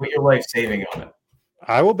 115. Put your life saving on it.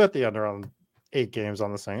 I will bet the under on 8 games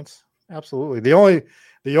on the Saints. Absolutely. The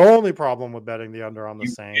only problem with betting the under on the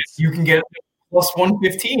Saints, you can get plus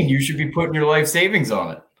 115. You should be putting your life savings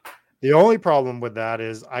on it. The only problem with that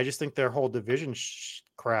is I just think their whole division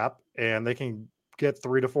crap, and they can get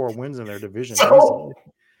 3 to 4 wins in their division easily.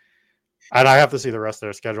 And I have to see the rest of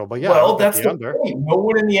their schedule. But yeah, well, that's the under. Point. No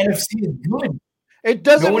one in the NFC is good. It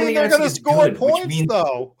doesn't mean they're going to score points,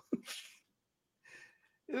 though.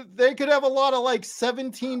 They could have a lot of like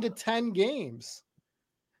 17 to 10 games,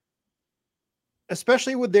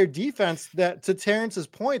 especially with their defense. That, to Terrence's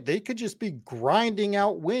point, they could just be grinding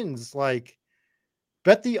out wins. Like,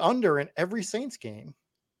 bet the under in every Saints game.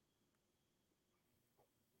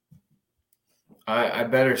 I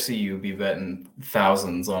better see you be betting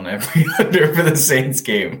thousands on every under for the Saints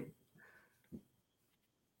game.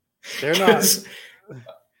 They're not.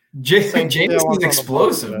 James is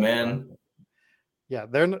explosive, man. Yeah,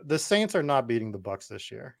 the Saints are not beating the Bucs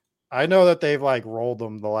this year. I know that they've like rolled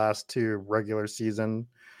them the last 2 regular season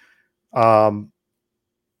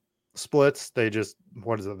splits. They just,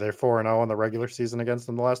 what is it? They're 4-0 in the regular season against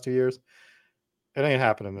them the last 2 years. It ain't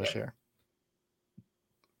happening this year.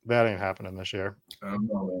 That ain't happening this year.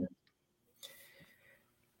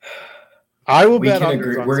 I will bet on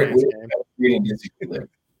agree. We're going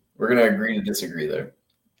to agree to disagree there.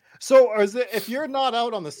 So, if you're not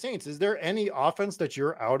out on the Saints, is there any offense that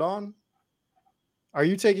you're out on? Are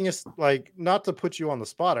you taking not to put you on the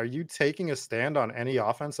spot, are you taking a stand on any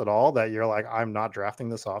offense at all that you're like, I'm not drafting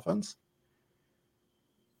this offense?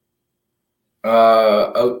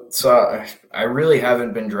 So I really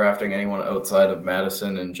haven't been drafting anyone outside of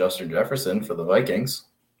Madison and Justin Jefferson for the Vikings.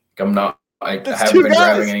 I haven't been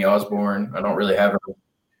grabbing any Osborne. I don't really have it.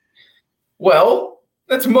 Well,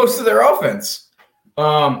 that's most of their offense.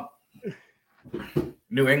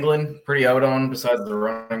 New England, pretty out on, besides the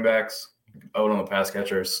running backs, out on the pass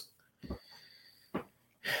catchers.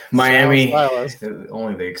 Miami,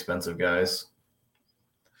 only the expensive guys.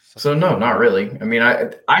 So no, not really. I mean,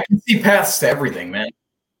 I can see paths to everything, man.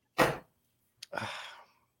 You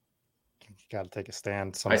got to take a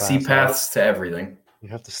stand sometimes. I see paths to everything. You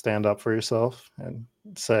have to stand up for yourself and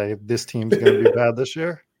say this team's going to be bad this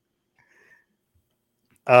year.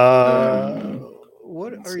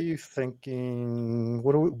 What are you thinking?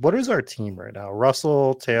 What is our team right now?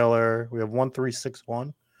 Russell, Taylor. We have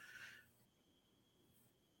 1-3-6-1.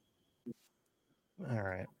 All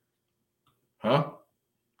right. Huh?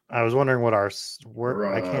 I was wondering what we're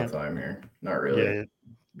running out of time here. Not really. Yeah,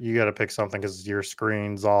 you got to pick something because your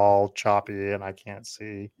screen's all choppy and I can't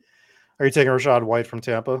see. Are you taking Rachaad White from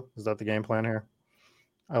Tampa? Is that the game plan here?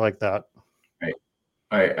 I like that. Right.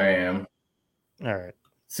 I am. All right.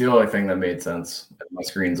 It's the only thing that made sense. My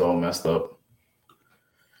screen's all messed up.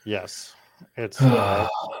 Yes. It's a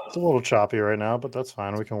little choppy right now, but that's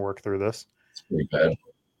fine. We can work through this. It's pretty bad.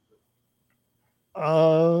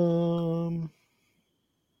 Well,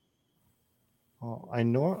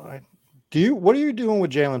 what are you doing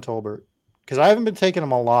with Jalen Tolbert? Because I haven't been taking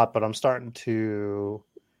him a lot, but I'm starting to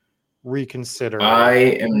reconsider. I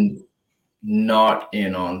am not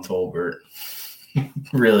in on Tolbert.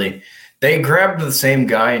 Really. They grabbed the same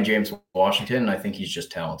guy in James Washington, and I think he's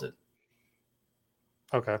just talented.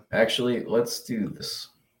 Okay. Actually, let's do this.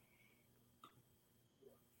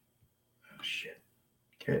 Oh, shit.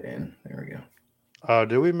 Get in. There we go.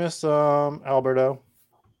 Did we miss Alberto?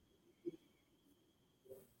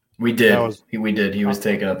 We did. We did. He was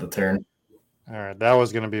taken at the turn. All right. That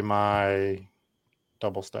was going to be my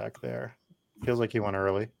double stack there. Feels like he went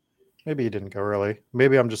early. Maybe he didn't go early.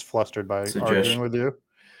 Maybe I'm just flustered by arguing with you.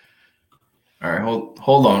 All right.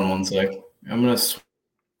 Hold on one sec. I'm going to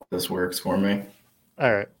This works for me.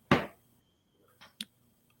 All right.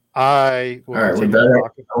 I will All right, continue to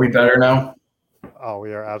talk. Are we better now? Oh,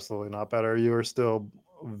 we are absolutely not better. You are still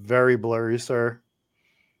very blurry, sir.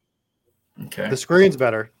 Okay. The screen's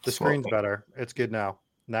better. The screen's better. It's good now.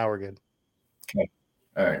 Now we're good. Okay.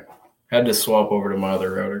 All right. Had to swap over to my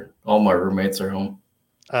other router. All my roommates are home.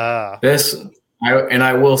 I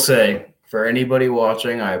will say, for anybody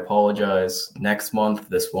watching, I apologize. Next month,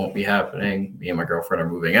 this won't be happening. Me and my girlfriend are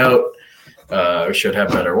moving out. We should have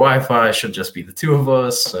better Wi-Fi. Should just be the two of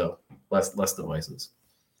us, so less devices.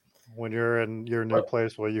 When you're in your new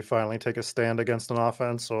place, will you finally take a stand against an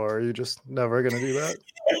offense, or are you just never going to do that?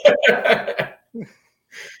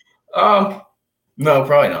 No,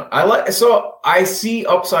 probably not. I see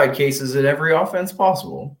upside cases in every offense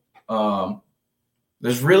possible.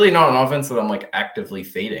 There's really not an offense that I'm like actively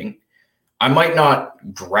fading. I might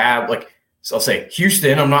not grab so I'll say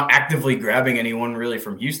Houston. I'm not actively grabbing anyone really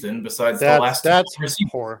from Houston besides the last two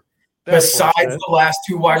receivers. Besides the last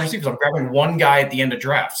two wide receivers, I'm grabbing one guy at the end of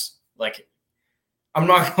drafts. Like, I'm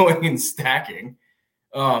not going and stacking.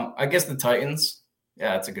 I guess the Titans.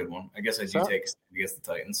 Yeah, that's a good one. I guess I do take against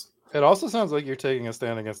the Titans. It also sounds like you're taking a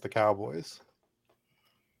stand against the Cowboys.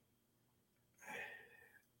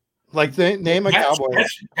 Like, name a Cowboy.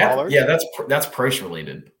 That's price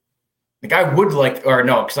related. Like, I would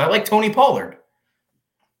because I like Tony Pollard.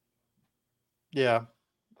 Yeah,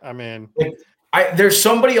 I mean, there's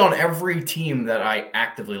somebody on every team that I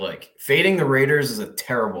actively like. Fading the Raiders is a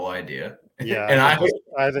terrible idea. Yeah, and I think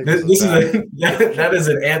that is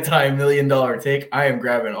an anti-$1 million take. I am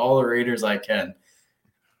grabbing all the Raiders I can.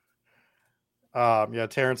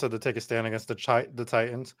 Terrence said to take a stand against the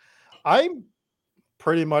Titans. I'm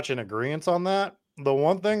pretty much in agreement on that. The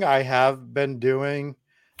one thing I have been doing,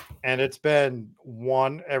 and it's been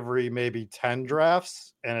one every maybe 10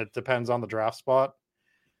 drafts, and it depends on the draft spot.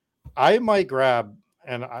 I might grab,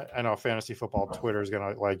 and I know fantasy football Twitter is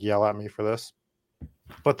going to yell at me for this,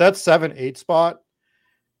 but that 7-8 spot,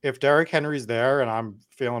 if Derrick Henry's there and I'm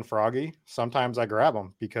feeling froggy, sometimes I grab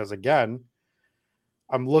him because, again,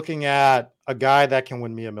 I'm looking at a guy that can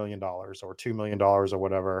win me $1 million or $2 million or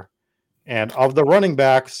whatever. And of the running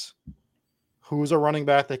backs, who's a running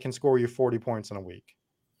back that can score you 40 points in a week?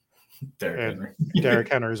 Derrick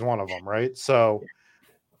Henry is one of them, right? So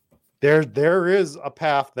there is a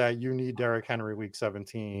path that you need Derrick Henry week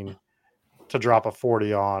 17 to drop a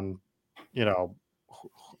 40 on,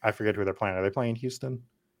 I forget who they're playing. Are they playing Houston?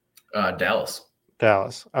 Dallas.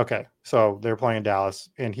 Okay. So they're playing Dallas,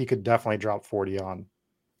 and he could definitely drop 40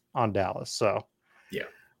 on Dallas. So yeah,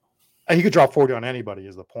 he could drop 40 on anybody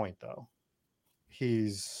is the point, though.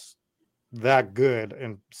 He's that good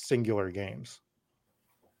in singular games.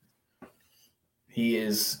 He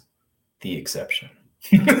is the exception.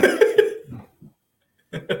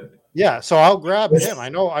 Yeah, so I'll grab him. I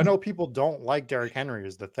know people don't like Derrick Henry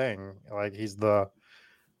is the thing. Like, he's the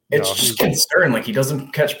it's just concern. Like, he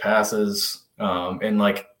doesn't catch passes, and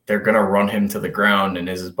they're gonna run him to the ground, and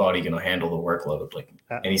is his body gonna handle the workload?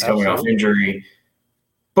 And he's coming off injury.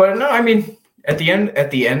 But no, I mean, at the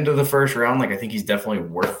end of the first round, I think he's definitely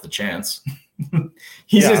worth the chance.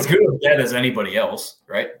 He's as good a bet as anybody else,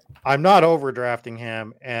 right? I'm not overdrafting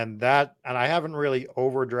him, and I haven't really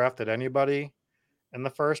overdrafted anybody in the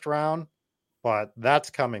first round, but that's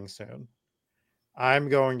coming soon. I'm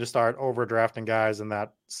going to start overdrafting guys in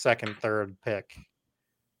that second, third pick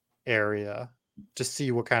area to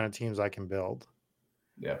see what kind of teams I can build.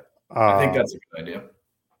 Yeah, I think that's a good idea.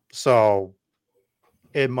 So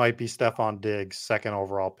it might be Stephon Diggs, second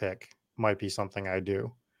overall pick. Might be something I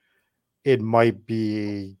do. It might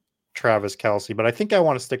be Travis Kelce, but I think I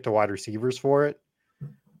want to stick to wide receivers for it.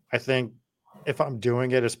 I think if I'm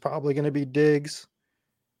doing it, it's probably going to be Diggs,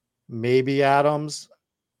 maybe Adams.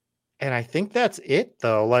 And I think that's it,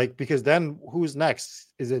 though. Because then who's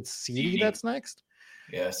next? Is it CeeDee that's next?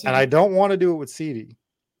 Yeah. CeeDee. And I don't want to do it with CeeDee.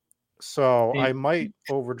 So I might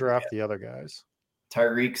overdraft the other guys.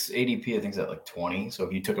 Tyreek's ADP, I think, is at 20. So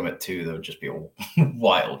if you took him at 2, that would just be a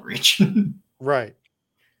wild reach. Right.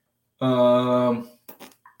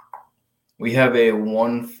 We have a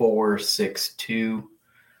 1-4-6-2.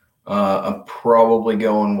 I'm probably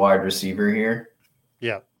going wide receiver here.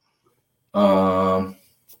 Yeah.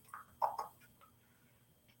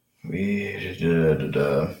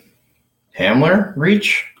 Hamler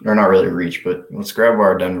reach, or not really reach, but let's grab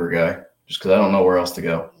our Denver guy just because I don't know where else to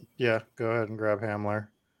go. Yeah, go ahead and grab Hamler.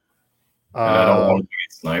 I don't want to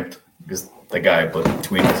get sniped because the guy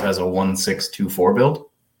between us has a 1-6-2-4 build.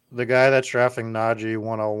 The guy that's drafting Najee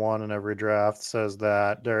 101 in every draft says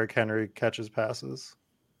that Derrick Henry catches passes.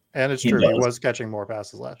 And it's true. He was catching more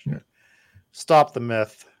passes last year. Stop the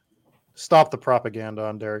myth. Stop the propaganda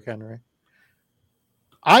on Derrick Henry.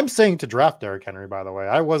 I'm saying to draft Derrick Henry, by the way.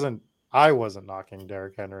 I wasn't knocking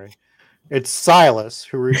Derrick Henry. It's Silas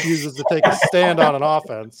who refuses to take a stand on an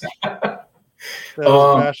offense that is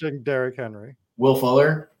bashing Derrick Henry. Will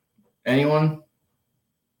Fuller? Anyone?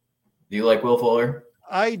 Do you like Will Fuller?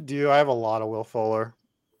 I do. I have a lot of Will Fuller.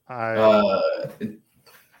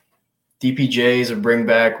 DPJ's a bring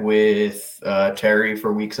back with Terry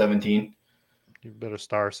for week 17. You better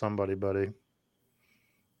star somebody, buddy.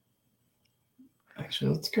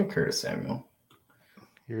 Actually, let's go Curtis Samuel.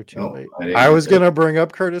 You're too late. I was going to bring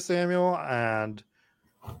up Curtis Samuel, and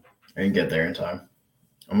I didn't get there in time.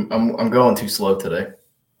 I'm going too slow today.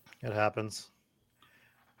 It happens.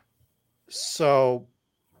 So,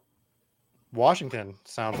 Washington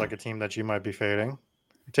sounds like a team that you might be fading.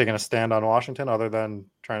 You're taking a stand on Washington other than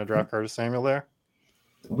trying to draft Curtis Samuel there?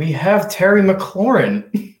 We have Terry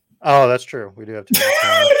McLaurin. Oh, that's true. We do have Terry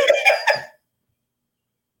McLaurin.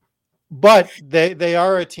 But they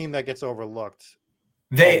are a team that gets overlooked.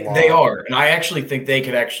 They are. And I actually think they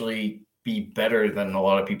could actually be better than a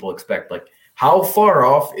lot of people expect. Like, how far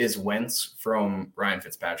off is Wentz from Ryan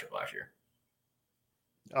Fitzpatrick last year?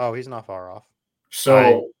 Oh, he's not far off.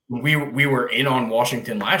 So we were in on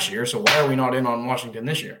Washington last year. So why are we not in on Washington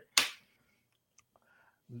this year?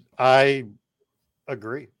 I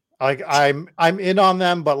agree. Like I'm in on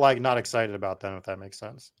them, but like not excited about them, if that makes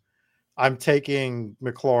sense. I'm taking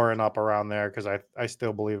McLaurin up around there because I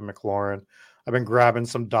still believe in McLaurin. I've been grabbing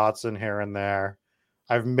some Dotson here and there.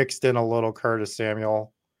 I've mixed in a little Curtis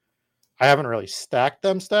Samuel. I haven't really stacked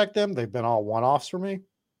them. They've been all one-offs for me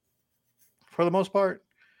for the most part.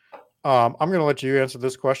 I'm going to let you answer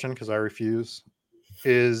this question because I refuse.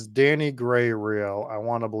 Is Danny Gray real? I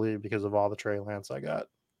want to believe because of all the Trey Lance I got.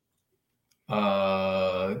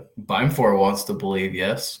 Beimfohr wants to believe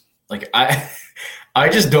yes. Like I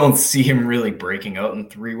just don't see him really breaking out in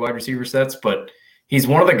 3 wide receiver sets, but he's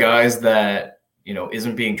one of the guys that, you know,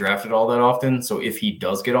 isn't being drafted all that often. So if he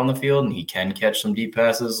does get on the field and he can catch some deep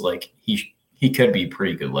passes, like he could be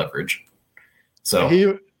pretty good leverage. So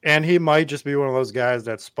he might just be one of those guys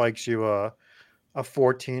that spikes you a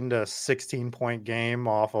 14 to 16 point game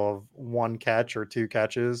off of 1 catch or 2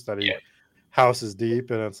 catches that he houses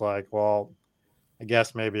deep, and it's like, well, I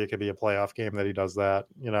guess maybe it could be a playoff game that he does that,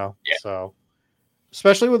 you know. Yeah. So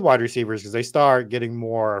especially with wide receivers, because they start getting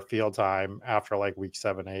more field time after like week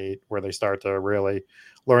 7, 8, where they start to really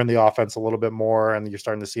learn the offense a little bit more, and you're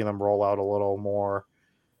starting to see them roll out a little more.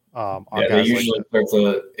 They usually start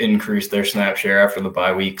to increase their snap share after the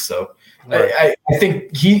bye week. So right. I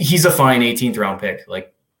think he's a fine 18th round pick.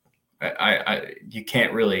 Like you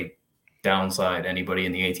can't really downside anybody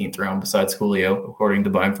in the 18th round besides Julio, according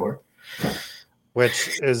to Beimfohr.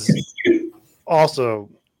 Which is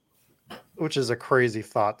a crazy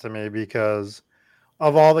thought to me because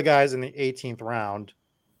of all the guys in the 18th round,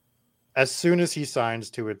 as soon as he signs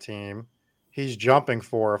to a team, he's jumping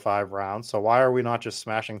 4 or 5 rounds. So why are we not just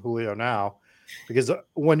smashing Julio now? Because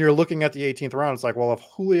when you're looking at the 18th round, it's like, well, if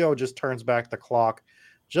Julio just turns back the clock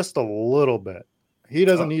just a little bit, he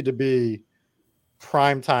doesn't need to be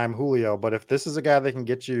primetime Julio. But if this is a guy that can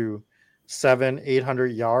get you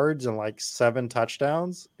 700-800 yards and like 7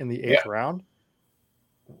 touchdowns in the 8th round,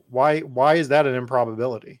 why is that an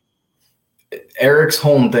improbability? Eric's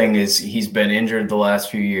home thing is he's been injured the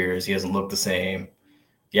last few years. He hasn't looked the same.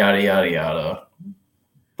 Yada yada yada.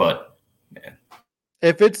 But man,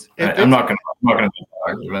 I'm not gonna make that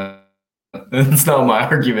argument. It's not my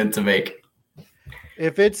argument to make.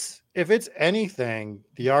 If it's anything,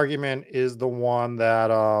 the argument is the one that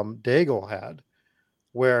Daigle had,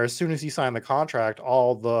 where as soon as he signed the contract,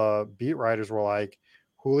 all the beat writers were like,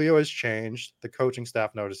 Julio has changed. The coaching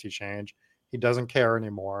staff noticed he changed. He doesn't care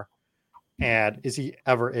anymore. And is he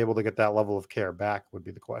ever able to get that level of care back would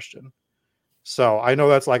be the question. So I know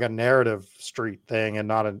that's like a narrative street thing and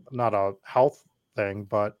not a health thing,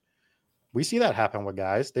 but we see that happen with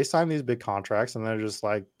guys. They sign these big contracts and they're just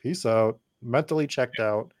like, peace out, mentally checked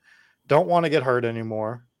out, don't want to get hurt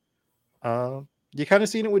anymore. You kind of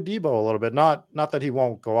seen it with Debo a little bit. Not that he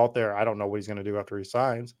won't go out there. I don't know what he's going to do after he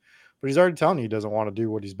signs, but he's already telling you he doesn't want to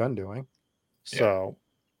do what he's been doing. So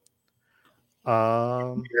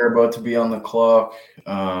you're about to be on the clock.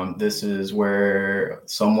 This is where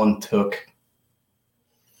someone took.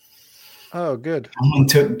 Oh, good. Someone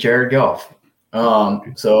took Jared Goff.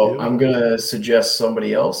 So I'm going to suggest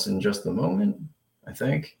somebody else in just a moment, I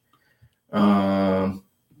think. I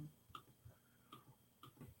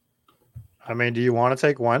mean, do you want to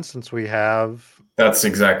take Wentz since we have? That's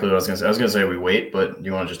exactly what I was going to say. I was going to say we wait, but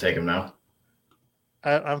you want to just take him now?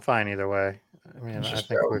 I'm fine either way. I mean, I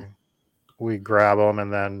think we grab him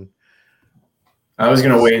and then I was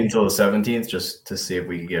going to wait until the 17th just to see if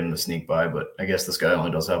we could get him to sneak by, but I guess this guy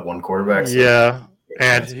only does have one quarterback. So Yeah,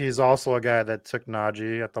 and he's also a guy that took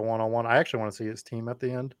Najee at the 101. I actually want to see his team at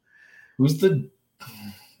the end. Who's the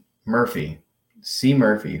Murphy? C.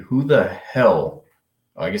 Murphy. Who the hell?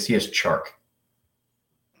 Oh, I guess he has Chark.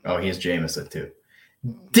 Oh, he has Jameson too.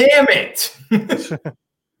 Damn it!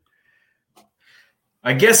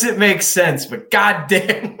 I guess it makes sense, but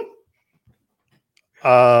goddamn.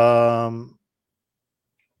 I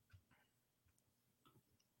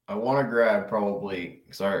want to grab probably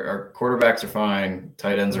because our quarterbacks are fine,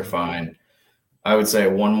 tight ends are fine. I would say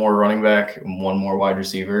one more running back and one more wide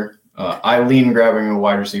receiver. I lean grabbing a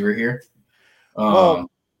wide receiver here. Well,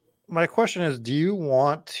 my question is, do you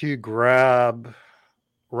want to grab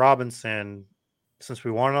Robinson since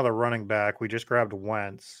we want another running back? We just grabbed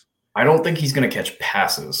Wentz. I don't think he's going to catch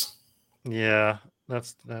passes. Yeah,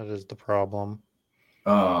 that is the problem.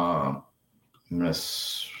 I don't want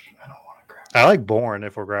to grab. I like Bourne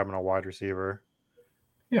if we're grabbing a wide receiver.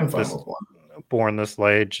 Yeah, I'm fine with one. Bourne this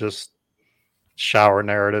late, just shower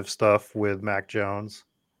narrative stuff with Mac Jones.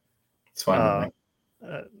 It's fine with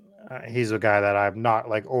me. He's a guy that I'm not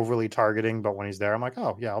like overly targeting, but when he's there, I'm like,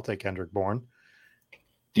 oh yeah, I'll take Kendrick Bourne.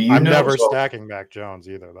 I'm never stacking Mac Jones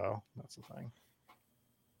either, though. That's the thing.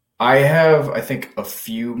 I have, I think, a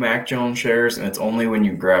few Mac Jones shares, and it's only when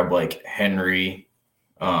you grab like Henry,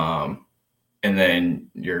 and then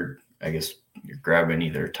you're grabbing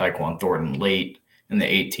either Tyquan Thornton late in the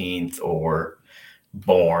 18th or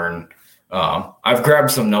Bourne. I've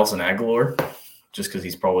grabbed some Nelson Aguilar just because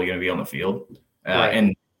he's probably going to be on the field, right.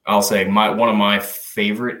 And I'll say one of my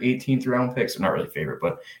favorite 18th round picks, not really favorite,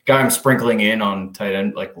 but guy I'm sprinkling in on tight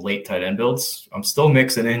end, like late tight end builds. I'm still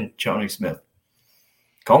mixing in Johnny Smith.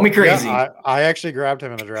 Call me crazy. Yeah, I actually grabbed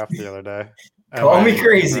him in a draft the other day. Call me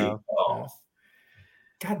crazy. Oh.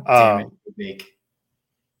 God damn it, Bake.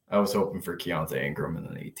 I was hoping for Keontae Ingram in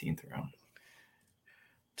the 18th round.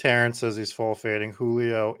 Terrence says he's full fading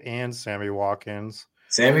Julio and Sammy Watkins.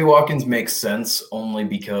 Sammy Watkins makes sense only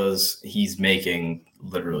because he's making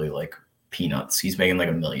literally like peanuts. He's making like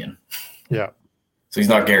 $1 million. Yeah. So he's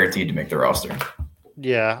not guaranteed to make the roster.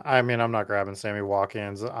 Yeah, I mean, I'm not grabbing Sammy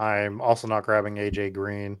Watkins. I'm also not grabbing AJ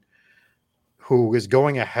Green, who is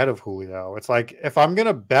going ahead of Julio. It's like if I'm going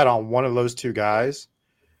to bet on one of those two guys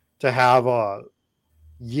to have a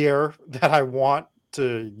year that I want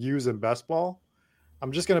to use in best ball,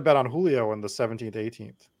 I'm just going to bet on Julio in the 17th,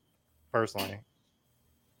 18th, personally.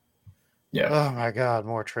 Yeah. Oh, my God,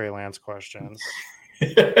 more Trey Lance questions.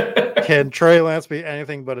 Can Trey Lance be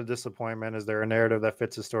anything but a disappointment? Is there a narrative that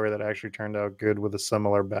fits a story that actually turned out good with a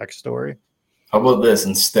similar backstory? How about this?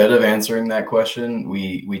 Instead of answering that question,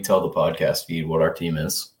 we tell the podcast feed what our team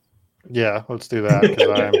is. Yeah, let's do that because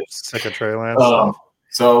I'm sick of Trey Lance.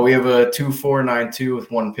 So we have a 2-4-9-2 with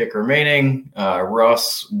one pick remaining.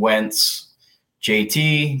 Russ, Wentz,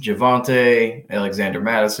 JT, Javonte, Alexander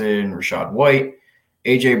Madison, Rashad White,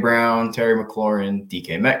 AJ Brown, Terry McLaurin,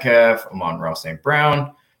 DK Metcalf, Amon-Ra St.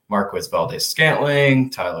 Brown, Marquez Valdes-Scantling,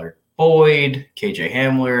 Tyler Boyd, KJ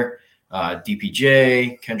Hamler,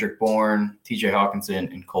 DPJ, Kendrick Bourne, TJ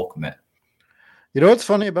Hawkinson, and Cole Kmet. You know what's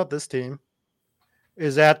funny about this team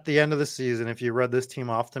is at the end of the season, if you read this team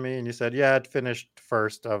off to me and you said, yeah, it finished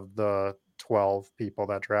first of the 12 people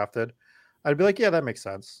that drafted, I'd be like, yeah, that makes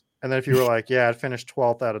sense. And then if you were like, yeah, it finished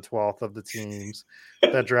 12th out of 12th of the teams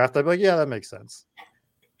that draft, I'd be like, yeah, that makes sense.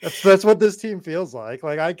 That's what this team feels like.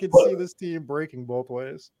 Like I could see this team breaking both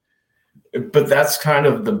ways. But that's kind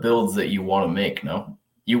of the builds that you want to make, no?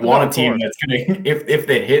 You want a team that's going to, if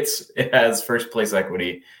it hits, it has first place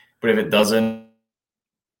equity. But if it doesn't,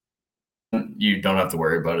 you don't have to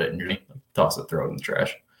worry about it and you're going to toss it, throw it in the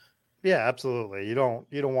trash. Yeah, absolutely. You don't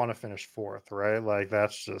want to finish fourth, right? Like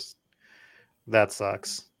that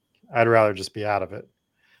sucks. I'd rather just be out of it.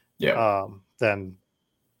 Yeah. Than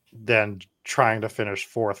trying to finish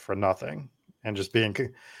fourth for nothing and just being,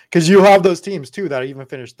 because you have those teams too that even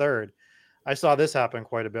finished third. I saw this happen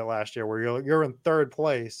quite a bit last year where you're in third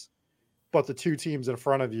place, but the two teams in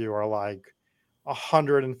front of you are like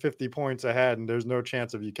 150 points ahead and there's no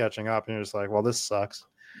chance of you catching up. And you're just like, well, this sucks.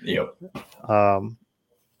 Yep. And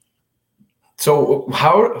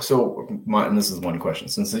this is one question,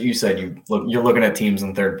 since you said you're looking at teams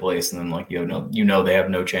in third place and then like, they have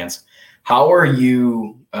no chance. How are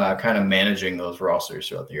you kind of managing those rosters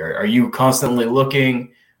throughout the year? Are you constantly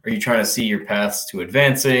looking? Are you trying to see your paths to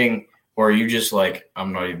advancing? Or are you just like,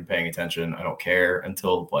 I'm not even paying attention, I don't care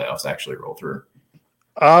until the playoffs actually roll through?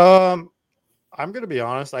 I'm going to be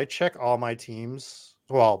honest. I check all my teams.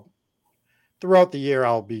 Well, throughout the year,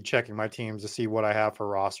 I'll be checking my teams to see what I have for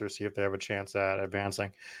roster, see if they have a chance at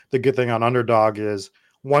advancing. The good thing on Underdog is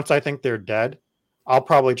once I think they're dead, I'll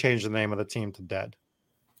probably change the name of the team to Dead.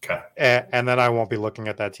 Okay. And then I won't be looking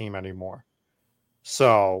at that team anymore.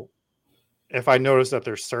 So if I notice that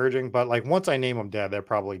they're surging, but like once I name them Dead, they're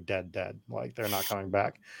probably dead. Like they're not coming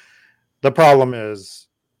back. The problem is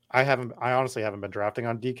I honestly haven't been drafting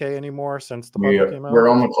on DK anymore since the puppy came out. We're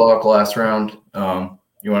on the clock last round.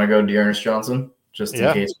 You want to go Dearness Johnson just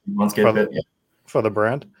in case once get a bit for the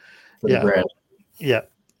brand? For the brand. Yeah.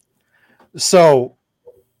 So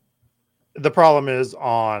the problem is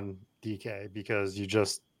on DK because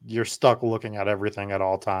you're stuck looking at everything at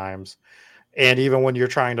all times. And even when you're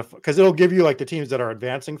trying to, because it'll give you like the teams that are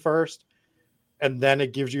advancing first, and then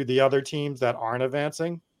it gives you the other teams that aren't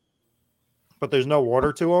advancing, but there's no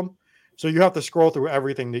order to them. So you have to scroll through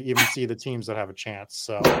everything to even see the teams that have a chance.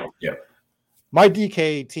 So my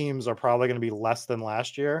DK teams are probably going to be less than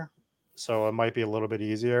last year. So it might be a little bit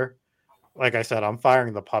easier. Like I said, I'm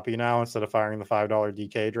firing the puppy now instead of firing the $5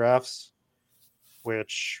 DK drafts,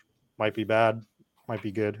 which might be bad, might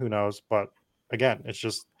be good. Who knows? But again,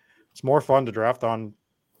 it's more fun to draft on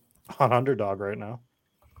Underdog right now.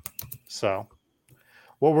 So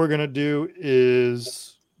what we're going to do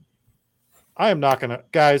is I'm not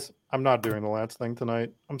doing the Lance thing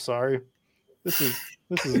tonight. I'm sorry. This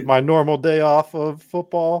is my normal day off of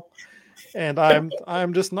football, and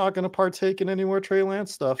I'm just not going to partake in any more Trey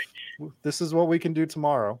Lance stuff. This is what we can do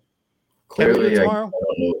tomorrow. Clearly, tomorrow? I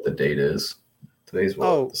don't know what the date is. Today's what?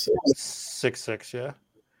 Oh, 6/6,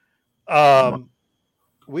 yeah.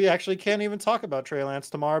 We actually can't even talk about Trey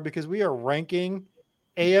Lance tomorrow because we are ranking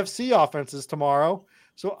AFC offenses tomorrow.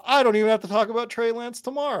 So I don't even have to talk about Trey Lance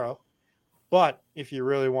tomorrow. But if you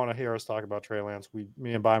really want to hear us talk about Trey Lance,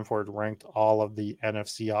 me and Bimeford ranked all of the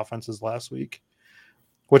NFC offenses last week,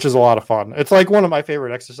 which is a lot of fun. It's like one of my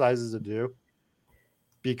favorite exercises to do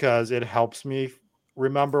because it helps me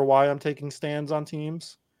remember why I'm taking stands on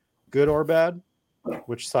teams, good or bad,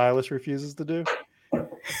 which Silas refuses to do.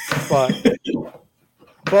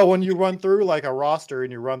 But when you run through like a roster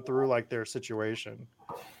and you run through like their situation,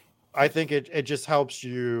 I think it just helps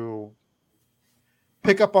you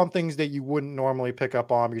pick up on things that you wouldn't normally pick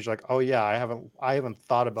up on because you're like, oh yeah, I haven't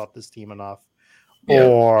thought about this team enough. Yeah.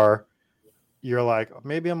 Or you're like,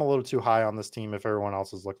 maybe I'm a little too high on this team if everyone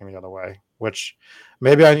else is looking the other way, which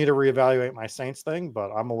maybe I need to reevaluate my Saints thing, but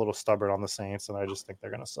I'm a little stubborn on the Saints and I just think they're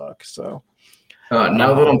going to suck. So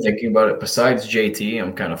now that I'm thinking about it, besides JT,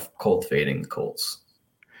 I'm kind of cold fading the Colts.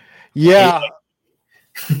 Yeah.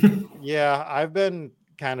 Yeah. I've been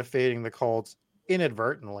kind of fading the Colts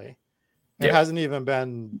inadvertently. It hasn't even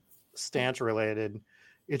been stance related.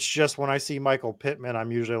 It's just when I see Michael Pittman,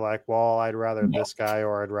 I'm usually like, well, I'd rather this guy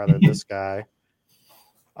or I'd rather this guy.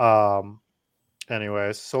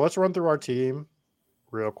 Anyways, so let's run through our team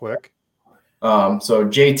real quick. So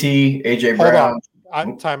JT, AJ Brown.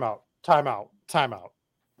 Time out.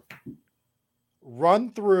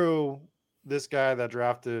 Run through this guy that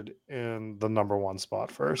drafted in the number 1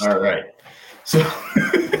 spot first. All right. So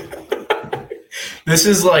this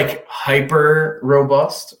is like hyper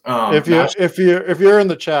robust. If you're in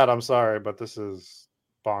the chat, I'm sorry, but this is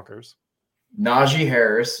bonkers. Najee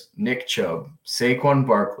Harris, Nick Chubb, Saquon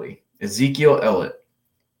Barkley, Ezekiel Elliott,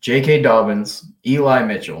 J.K. Dobbins, Eli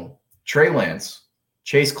Mitchell, Trey Lance,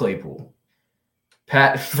 Chase Claypool,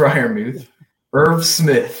 Pat Freiermuth, Irv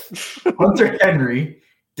Smith, Hunter Henry,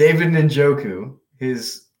 David Njoku.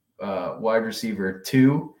 His wide receiver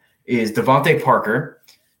 2 is Devontae Parker,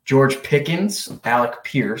 George Pickens, Alec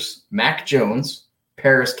Pierce, Mac Jones,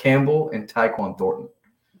 Paris Campbell, and Tyquan Thornton.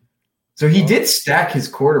 So he did stack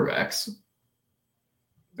his quarterbacks.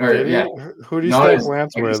 Who do you stack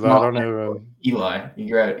Lance with? I don't know. Eli.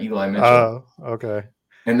 You got Eli Mitchell. Oh, okay.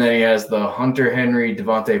 And then he has the Hunter Henry,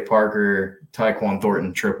 Devontae Parker, Tyquan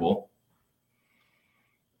Thornton triple.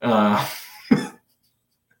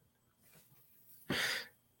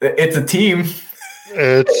 It's a team.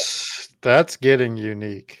 That's getting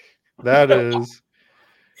unique. That is.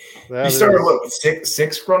 You started with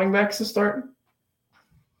six running backs to start?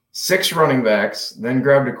 6 running backs, then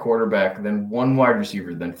grabbed a quarterback, then 1 wide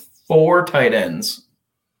receiver, then 4 tight ends.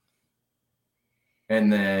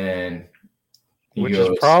 And then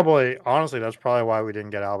is probably, honestly, that's probably why we didn't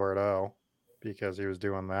get Alberto, because he was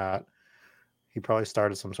doing that. He probably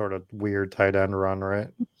started some sort of weird tight end run, right?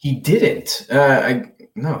 He didn't.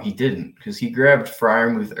 No, he didn't, because he grabbed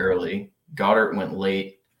Freiermuth early. Goddard went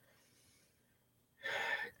late.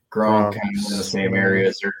 Gronk kind of in the same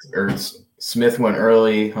area. Smith went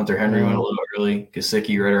early. Hunter Henry went a little early.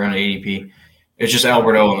 Gesicki right around ADP. It's just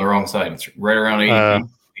Alberto on the wrong side. It's right around ADP.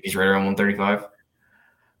 He's right around 135.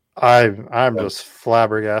 I'm just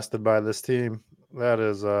flabbergasted by this team.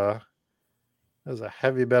 That's a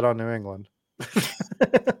heavy bet on New England.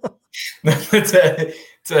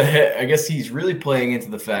 I guess he's really playing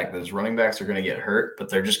into the fact that his running backs are going to get hurt, but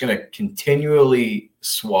they're just going to continually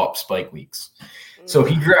swap spike weeks. So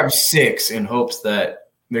he grabs 6 in hopes that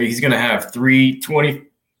he's going to have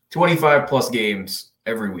 25 plus games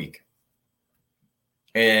every week.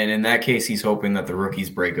 And in that case, he's hoping that the rookies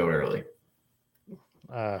break out early.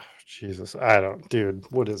 Jesus, dude,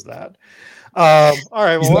 what is that? All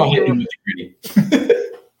right, he's not hitting with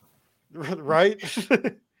the gritty. Right?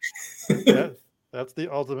 Yeah, that's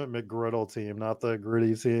the ultimate McGriddle team, not the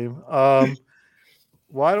gritty team.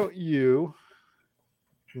 Why don't you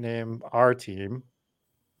name our team?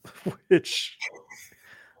 Which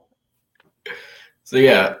So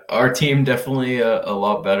yeah, our team definitely a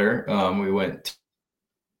lot better. We went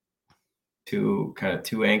to kind of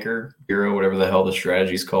 2 anchor hero, whatever the hell the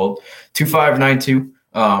strategy is called. 2-5-9-2.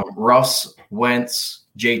 Russ, Wentz,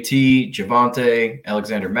 JT, Javonte,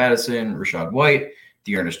 Alexander Madison, Rashad White,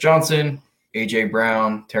 Dearness Johnson, AJ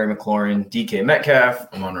Brown, Terry McLaurin, DK Metcalf,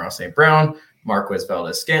 Amon-Ra St. Brown, Marquez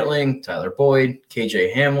Valdes-Scantling, Tyler Boyd,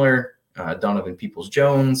 KJ Hamler, Donovan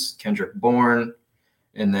Peoples-Jones, Kendrick Bourne,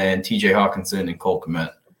 and then TJ Hawkinson and Cole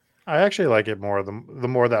Kmet. I actually like it more. The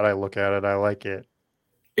more that I look at it, I like it.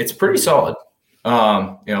 It's pretty solid.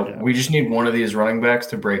 We just need one of these running backs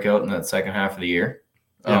to break out in that second half of the year.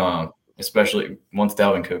 Yeah. Especially once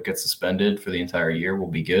Dalvin Cook gets suspended for the entire year,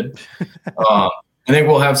 we'll be good. I think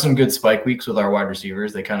we'll have some good spike weeks with our wide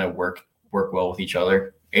receivers. They kind of work well with each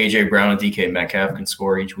other. AJ Brown and DK Metcalf can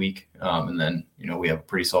score each week. And then, we have a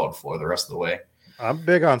pretty solid floor the rest of the way. I'm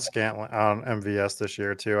big on Scantling on MVS this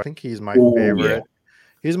year too. I think he's my favorite. Yeah.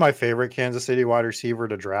 He's my favorite Kansas City wide receiver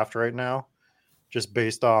to draft right now, just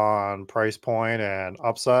based on price point and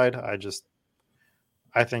upside.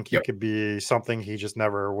 I think he could be something he just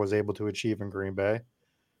never was able to achieve in Green Bay.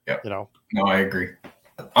 Yeah. No, I agree.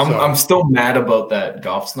 I'm still mad about that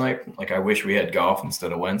Goff snipe. Like, I wish we had Goff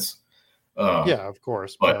instead of Wentz. Yeah, of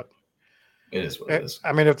course. But it is what it is.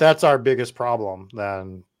 I mean, if that's our biggest problem,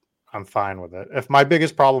 then I'm fine with it. If my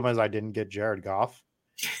biggest problem is I didn't get Jared Goff,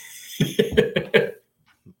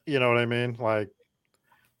 you know what I mean? Like,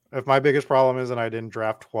 if my biggest problem is that I didn't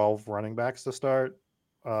draft 12 running backs to start,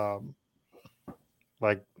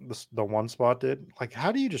 like the one spot did, like,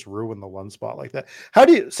 how do you just ruin the one spot like that?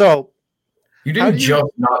 You didn't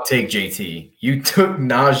just not take JT. You took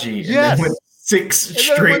Najee and then went 6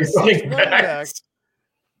 straight running backs.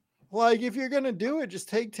 Like, if you're gonna do it, just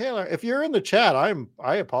take Taylor. If you're in the chat,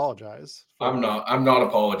 I apologize. I'm not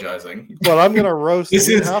apologizing. But I'm gonna roast.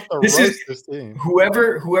 Roast this team.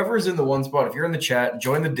 Whoever's in the one spot. If you're in the chat,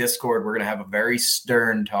 join the Discord. We're gonna have a very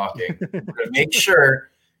stern talking. We're gonna make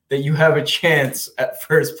sure that you have a chance at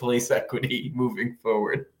first place equity moving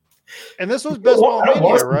forward. And this was Best Ball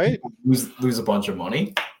Mania, right? Lose a bunch of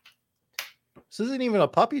money. This isn't even a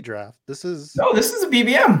puppy draft. This is a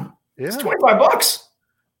BBM. Yeah. It's $25.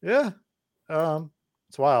 Yeah.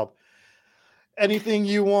 It's wild. Anything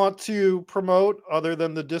you want to promote other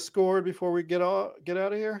than the Discord before we get out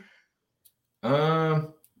of here?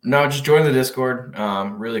 No, just join the Discord.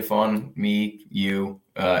 Really fun. Me, you,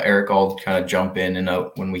 Eric, all kind of jump in and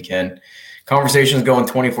out when we can. Conversations going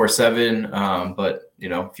 24/7. But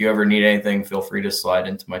if you ever need anything, feel free to slide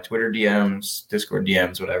into my Twitter DMs, Discord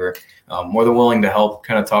DMs, whatever. More than willing to help,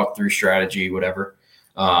 kind of talk through strategy, whatever.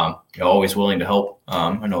 Always willing to help.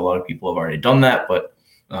 I know a lot of people have already done that, but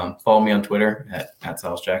follow me on Twitter at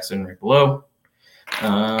Silas Jackson right below.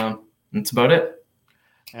 That's about it.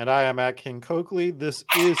 And I am at King Coakley. This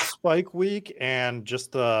is Spike Week, and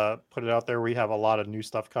just to put it out there, we have a lot of new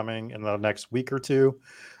stuff coming in the next week or two.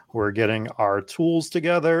 We're getting our tools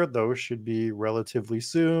together. Those should be relatively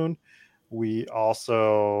soon. We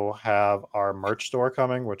also have our merch store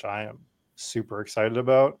coming, which I am super excited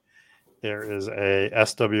about. There is a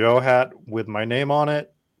SWO hat with my name on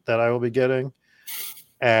it that I will be getting.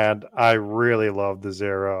 And I really love the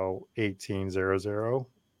 01800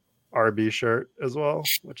 RB shirt as well,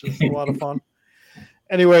 which is a lot of fun.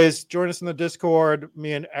 Anyways, join us in the Discord.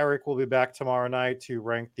 Me and Eric will be back tomorrow night to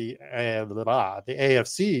rank the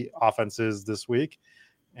AFC offenses this week.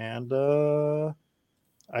 And I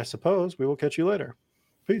suppose we will catch you later.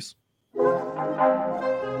 Peace.